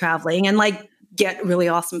me. We're traveling and like get really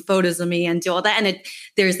awesome photos of me and do all that. And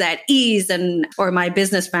there's that ease. Or my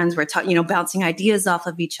business friends were bouncing ideas off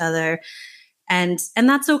of each other. And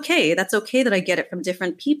that's okay. That's okay that I get it from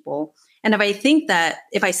different people. And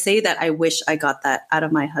if I say that I wish I got that out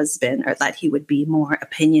of my husband, or that he would be more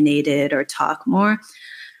opinionated or talk more,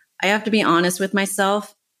 I have to be honest with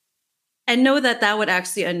myself and know that would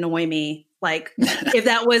actually annoy me. Like if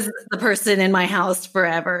that was the person in my house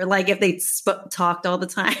forever, like if they talked all the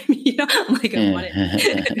time, I'm like, I want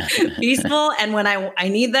it peaceful. And when I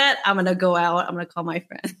need that, I'm going to go out. I'm going to call my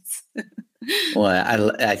friends.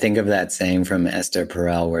 Well, I think of that saying from Esther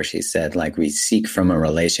Perel where she said, like, we seek from a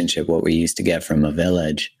relationship what we used to get from a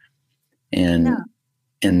village. And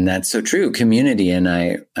that's so true. Community. And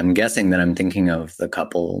I'm guessing that I'm thinking of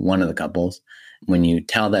one of the couples, when you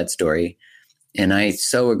tell that story. And I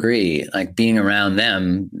so agree, like being around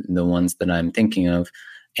them, the ones that I'm thinking of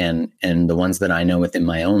and the ones that I know within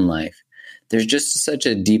my own life, there's just such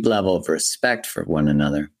a deep level of respect for one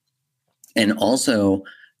another. And also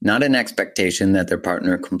not an expectation that their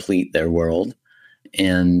partner complete their world,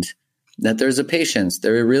 and that there's a patience.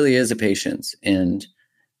 There really is a patience.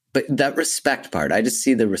 But that respect part, I just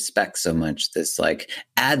see the respect so much, this like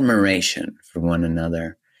admiration for one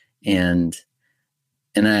another. And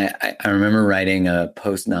I remember writing a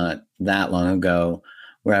post not that long ago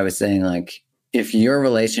where I was saying, like, if your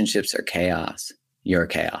relationships are chaos, you're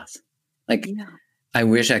chaos. Like, I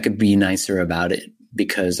wish I could be nicer about it,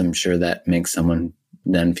 because I'm sure that makes someone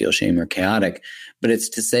then feel shame or chaotic. But it's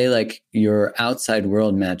to say, like, your outside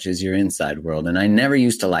world matches your inside world. And I never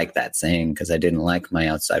used to like that saying, because I didn't like my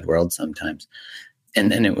outside world sometimes.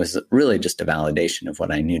 And then it was really just a validation of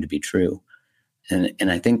what I knew to be true. And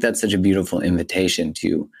I think that's such a beautiful invitation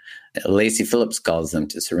to, Lacey Phillips calls them,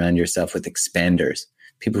 to surround yourself with expanders,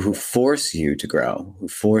 people who force you to grow, who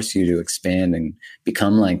force you to expand and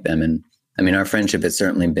become like them. And I mean, our friendship has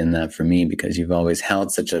certainly been that for me, because you've always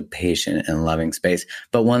held such a patient and loving space,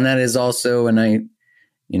 but one that is also, and I'd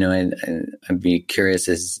be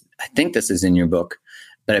curious, I think this is in your book,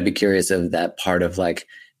 but I'd be curious of that part of like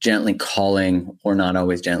gently calling, or not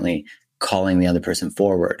always gently calling, the other person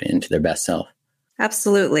forward into their best self.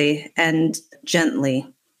 Absolutely. And gently.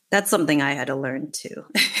 That's something I had to learn too.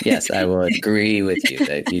 Yes, I will agree with you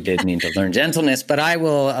that you did need to learn gentleness, but I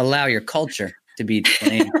will allow your culture to be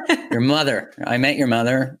playing. Your mother. I met your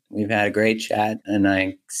mother. We've had a great chat, and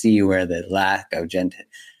I see where the lack of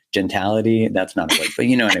gentility, that's not a word, but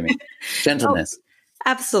you know what I mean. Gentleness.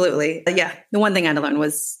 Oh, absolutely. Yeah. The one thing I had to learn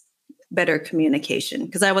was better communication,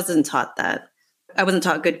 because I wasn't taught that. I wasn't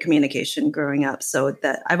taught good communication growing up. So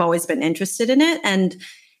that I've always been interested in it, and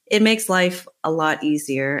it makes life a lot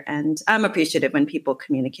easier. And I'm appreciative when people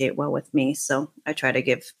communicate well with me. So I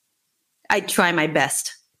try my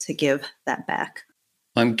best to give that back.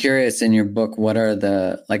 I'm curious, in your book, what are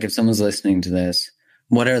if someone's listening to this,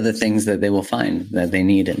 what are the things that they will find that they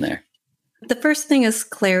need in there? The first thing is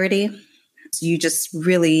clarity. You just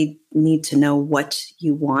really need to know what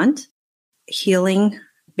you want. Healing,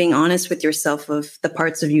 being honest with yourself of the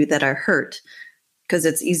parts of you that are hurt, because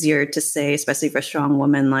it's easier to say, especially for a strong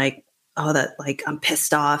woman, like, oh, that, like, I'm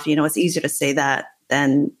pissed off. It's easier to say that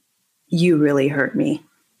than you really hurt me,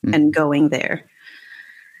 and going there.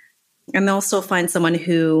 And also find someone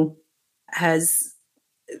who has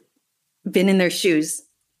been in their shoes,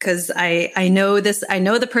 because I know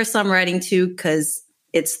the person I'm writing to, because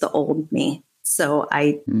it's the old me. So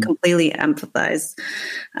I completely empathize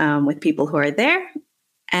with people who are there.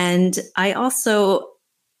 And I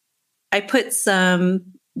put some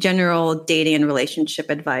general dating and relationship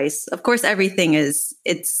advice. Of course,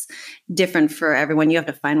 it's different for everyone. You have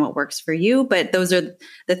to find what works for you. But those are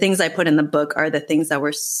the things I put in the book, are the things that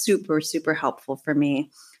were super, super helpful for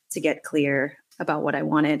me to get clear about what I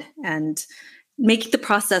wanted, and make the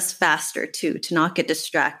process faster too, to not get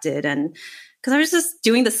distracted. And because I was just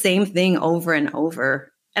doing the same thing over and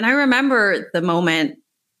over. And I remember the moment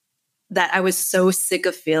that I was so sick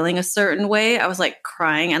of feeling a certain way. I was like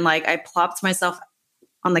crying and like I plopped myself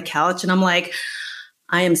on the couch and I'm like,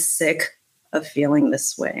 I am sick of feeling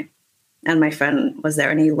this way. And my friend was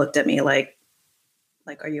there and he looked at me like,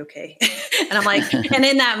 are you okay? And I'm like, and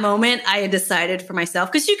in that moment, I had decided for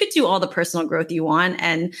myself, because you could do all the personal growth you want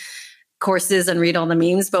and courses and read all the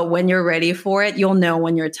memes, but when you're ready for it, you'll know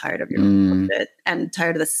when you're tired of your bullshit and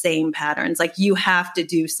tired of the same patterns. Like you have to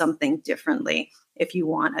do something differently if you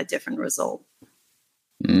want a different result.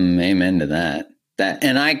 Amen to that.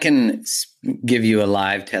 And I can give you a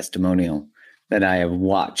live testimonial that I have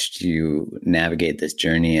watched you navigate this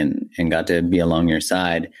journey and got to be along your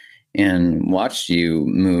side and watched you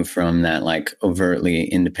move from that like overtly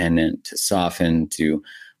independent to soften to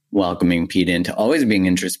welcoming Pete into always being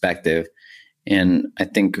introspective. And I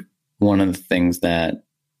think one of the things that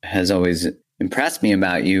has always impressed me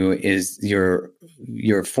about you is your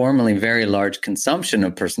formerly very large consumption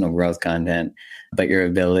of personal growth content, but your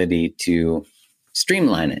ability to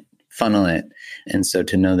streamline it, funnel it. And so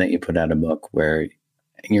to know that you put out a book where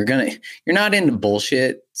you're not into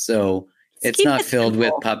bullshit. So it's not filled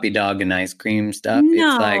with puppy dog and ice cream stuff. No.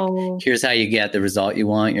 It's like, here's how you get the result you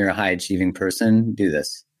want. You're a high achieving person. Do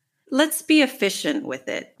this. Let's be efficient with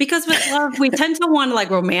it. Because with love, we tend to want to like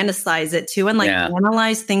romanticize it too and like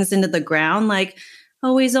analyze things into the ground. Like,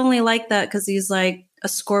 oh, he's only like that because he's like a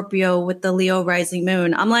Scorpio with the Leo rising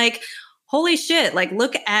moon. I'm like, holy shit. Like,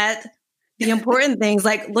 look at the important things.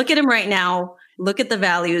 Like, look at him right now. Look at the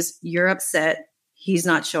values. You're upset. He's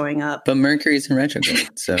not showing up. But Mercury's in retrograde.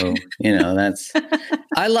 So, that's,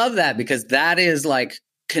 I love that because that is like,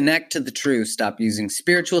 connect to the truth. Stop using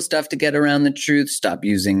spiritual stuff to get around the truth. Stop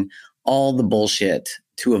using all the bullshit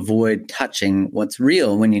to avoid touching what's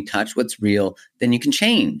real. When you touch what's real, then you can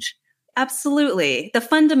change. Absolutely. The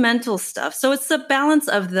fundamental stuff. So it's the balance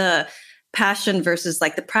of the passion versus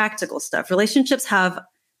like the practical stuff. Relationships have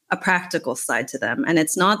a practical side to them. And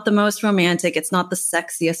it's not the most romantic. It's not the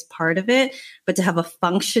sexiest part of it, but to have a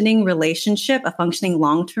functioning relationship, a functioning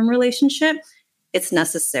long-term relationship, it's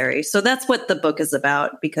necessary. So that's what the book is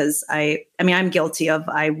about, because I'm guilty of,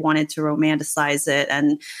 I wanted to romanticize it.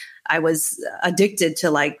 And I was addicted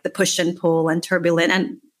to like the push and pull and turbulent,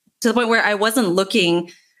 and to the point where I wasn't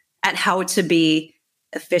looking at how to be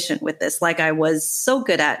efficient with this, like I was so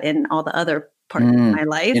good at in all the other parts of my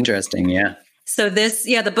life. Interesting. Yeah. So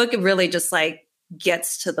the book really just like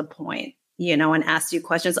gets to the point, and asks you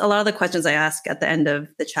questions. A lot of the questions I ask at the end of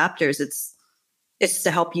the chapters, it's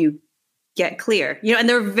to help you get clear, and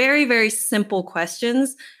they're very, very simple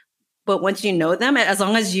questions. But once you know them, as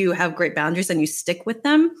long as you have great boundaries and you stick with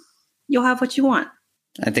them, you'll have what you want.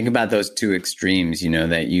 I think about those two extremes,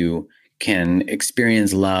 that you can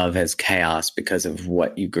experience love as chaos because of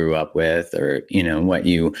what you grew up with, or, what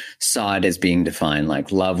you saw it as being defined.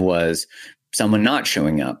 Like love was someone not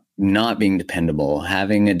showing up, not being dependable,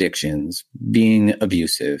 having addictions, being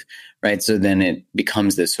abusive, right? So then it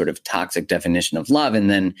becomes this sort of toxic definition of love. And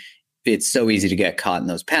then it's so easy to get caught in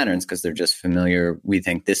those patterns because they're just familiar. We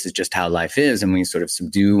think this is just how life is, and we sort of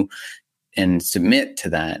subdue and submit to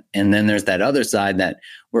that. And then there's that other side that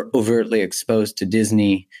we're overtly exposed to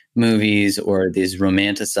Disney movies or these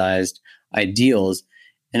romanticized ideals.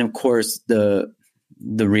 And of course, the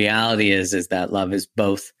reality is that love is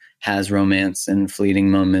both, has romance and fleeting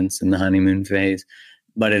moments in the honeymoon phase,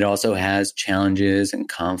 but it also has challenges and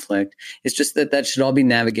conflict. It's just that should all be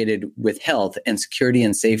navigated with health and security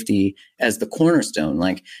and safety as the cornerstone.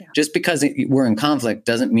 Like just because we're in conflict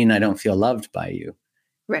doesn't mean I don't feel loved by you,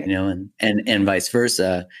 right? And vice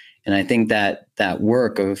versa. And I think that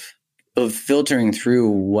work of filtering through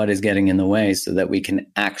what is getting in the way so that we can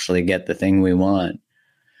actually get the thing we want.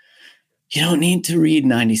 You don't need to read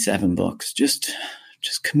 97 books. Just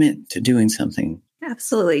commit to doing something.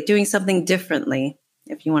 Absolutely. Doing something differently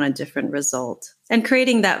if you want a different result, and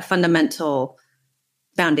creating that fundamental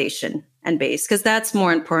foundation and base, because that's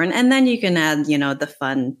more important. And then you can add, the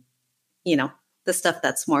fun, the stuff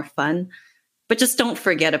that's more fun, but just don't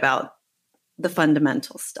forget about the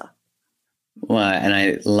fundamental stuff. Well, and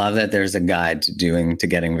I love that there's a guide to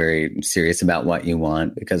getting very serious about what you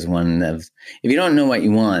want, because if you don't know what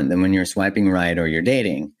you want, then when you're swiping right or you're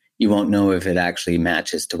dating, you won't know if it actually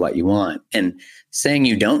matches to what you want. And saying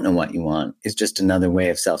you don't know what you want is just another way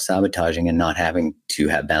of self-sabotaging and not having to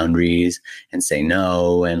have boundaries and say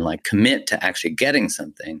no and like commit to actually getting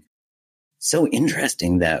something. So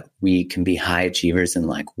interesting that we can be high achievers in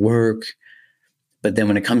like work, but then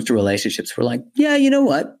when it comes to relationships, we're like, yeah, you know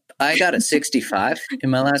what? I got a 65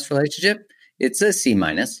 in my last relationship. It's a C-,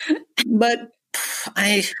 but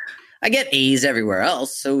I get A's everywhere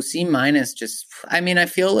else. So C- I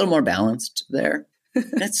feel a little more balanced there.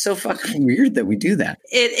 That's so fucking weird that we do that.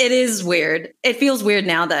 It is weird. It feels weird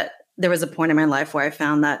now that there was a point in my life where I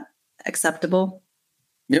found that acceptable.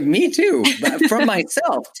 Yeah, me too. But from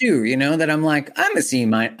myself too, that I'm like, I'm a C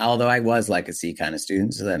minus, although I was like a C kind of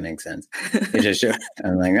student. So that makes sense. It just showed,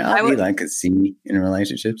 I'm like, I'll be like a C in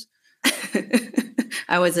relationships.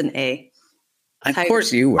 I was an A. Of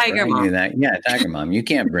course you were. Tiger mom. I knew that. Yeah, tiger mom. You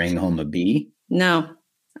can't bring home a B. No.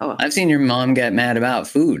 Oh. I've seen your mom get mad about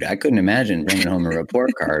food. I couldn't imagine bringing home a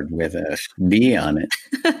report card with a B on it.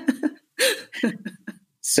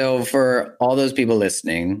 So for all those people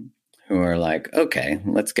listening who are like, okay,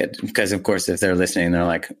 because of course, if they're listening, they're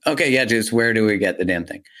like, okay, yeah, just where do we get the damn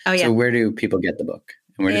thing? Oh, yeah. So where do people get the book?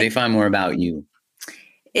 And where do they find more about you?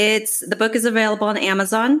 The book is available on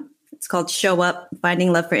Amazon. It's called Show Up,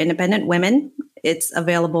 Finding Love for Independent Women. It's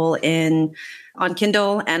available on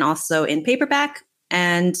Kindle and also in paperback.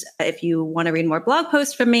 And if you want to read more blog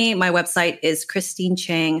posts from me, my website is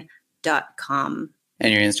christinechang.com.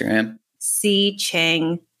 And your Instagram? C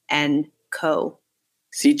Chang and Co.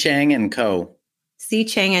 C Chang and Co. C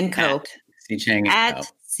Chang and Co. At C Chang and Co.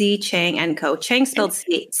 C Chang and Co. Chang spelled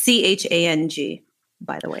Chang,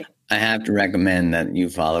 by the way. I have to recommend that you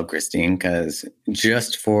follow Christine because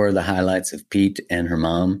just for the highlights of Pete and her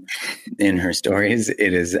mom in her stories,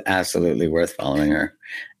 it is absolutely worth following her.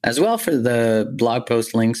 As well for the blog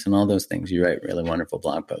post links and all those things. You write really wonderful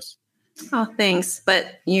blog posts. Oh, thanks.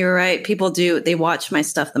 But you're right. People they watch my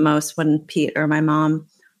stuff the most when Pete or my mom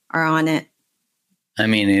are on it. I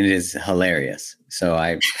mean, it is hilarious. So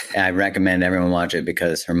I recommend everyone watch it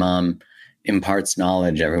because her mom imparts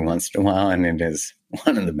knowledge every once in a while, and it is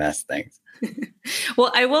one of the best things.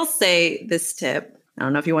 Well, I will say this tip. I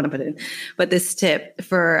don't know if you want to put it in, but this tip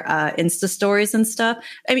for Insta stories and stuff.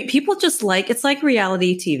 I mean, people just it's like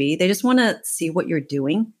reality TV. They just want to see what you're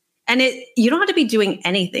doing. And you don't have to be doing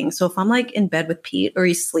anything. So if I'm like in bed with Pete or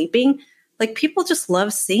he's sleeping, like people just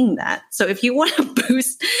love seeing that. So if you want to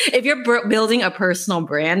if you're building a personal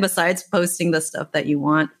brand, besides posting the stuff that you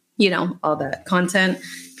want, all that content,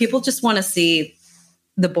 people just want to see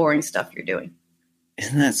the boring stuff you're doing.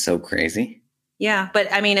 Isn't that so crazy? Yeah. But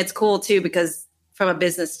I mean, it's cool too, because from a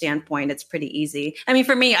business standpoint, it's pretty easy. I mean,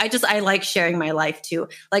 for me, I like sharing my life too.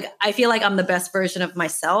 Like, I feel like I'm the best version of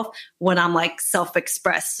myself when I'm like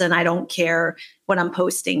self-expressed and I don't care what I'm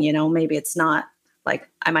posting, maybe it's not like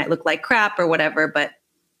I might look like crap or whatever, but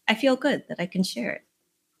I feel good that I can share it.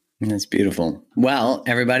 That's beautiful. Well,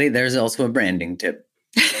 everybody, there's also a branding tip.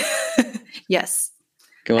 Yes.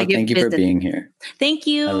 Go on. Thank you for being here. Thank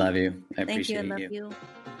you. I love you. I appreciate you. I love you.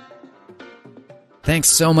 Thanks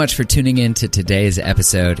so much for tuning in to today's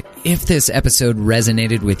episode. If this episode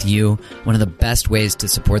resonated with you, one of the best ways to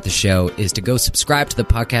support the show is to go subscribe to the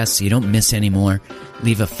podcast so you don't miss any more.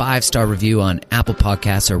 Leave a 5-star review on Apple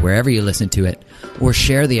Podcasts or wherever you listen to it, or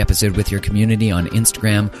share the episode with your community on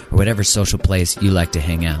Instagram or whatever social place you like to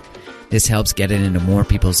hang out. This helps get it into more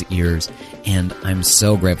people's ears, and I'm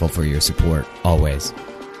so grateful for your support, always.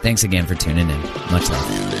 Thanks again for tuning in. Much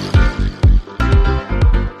love.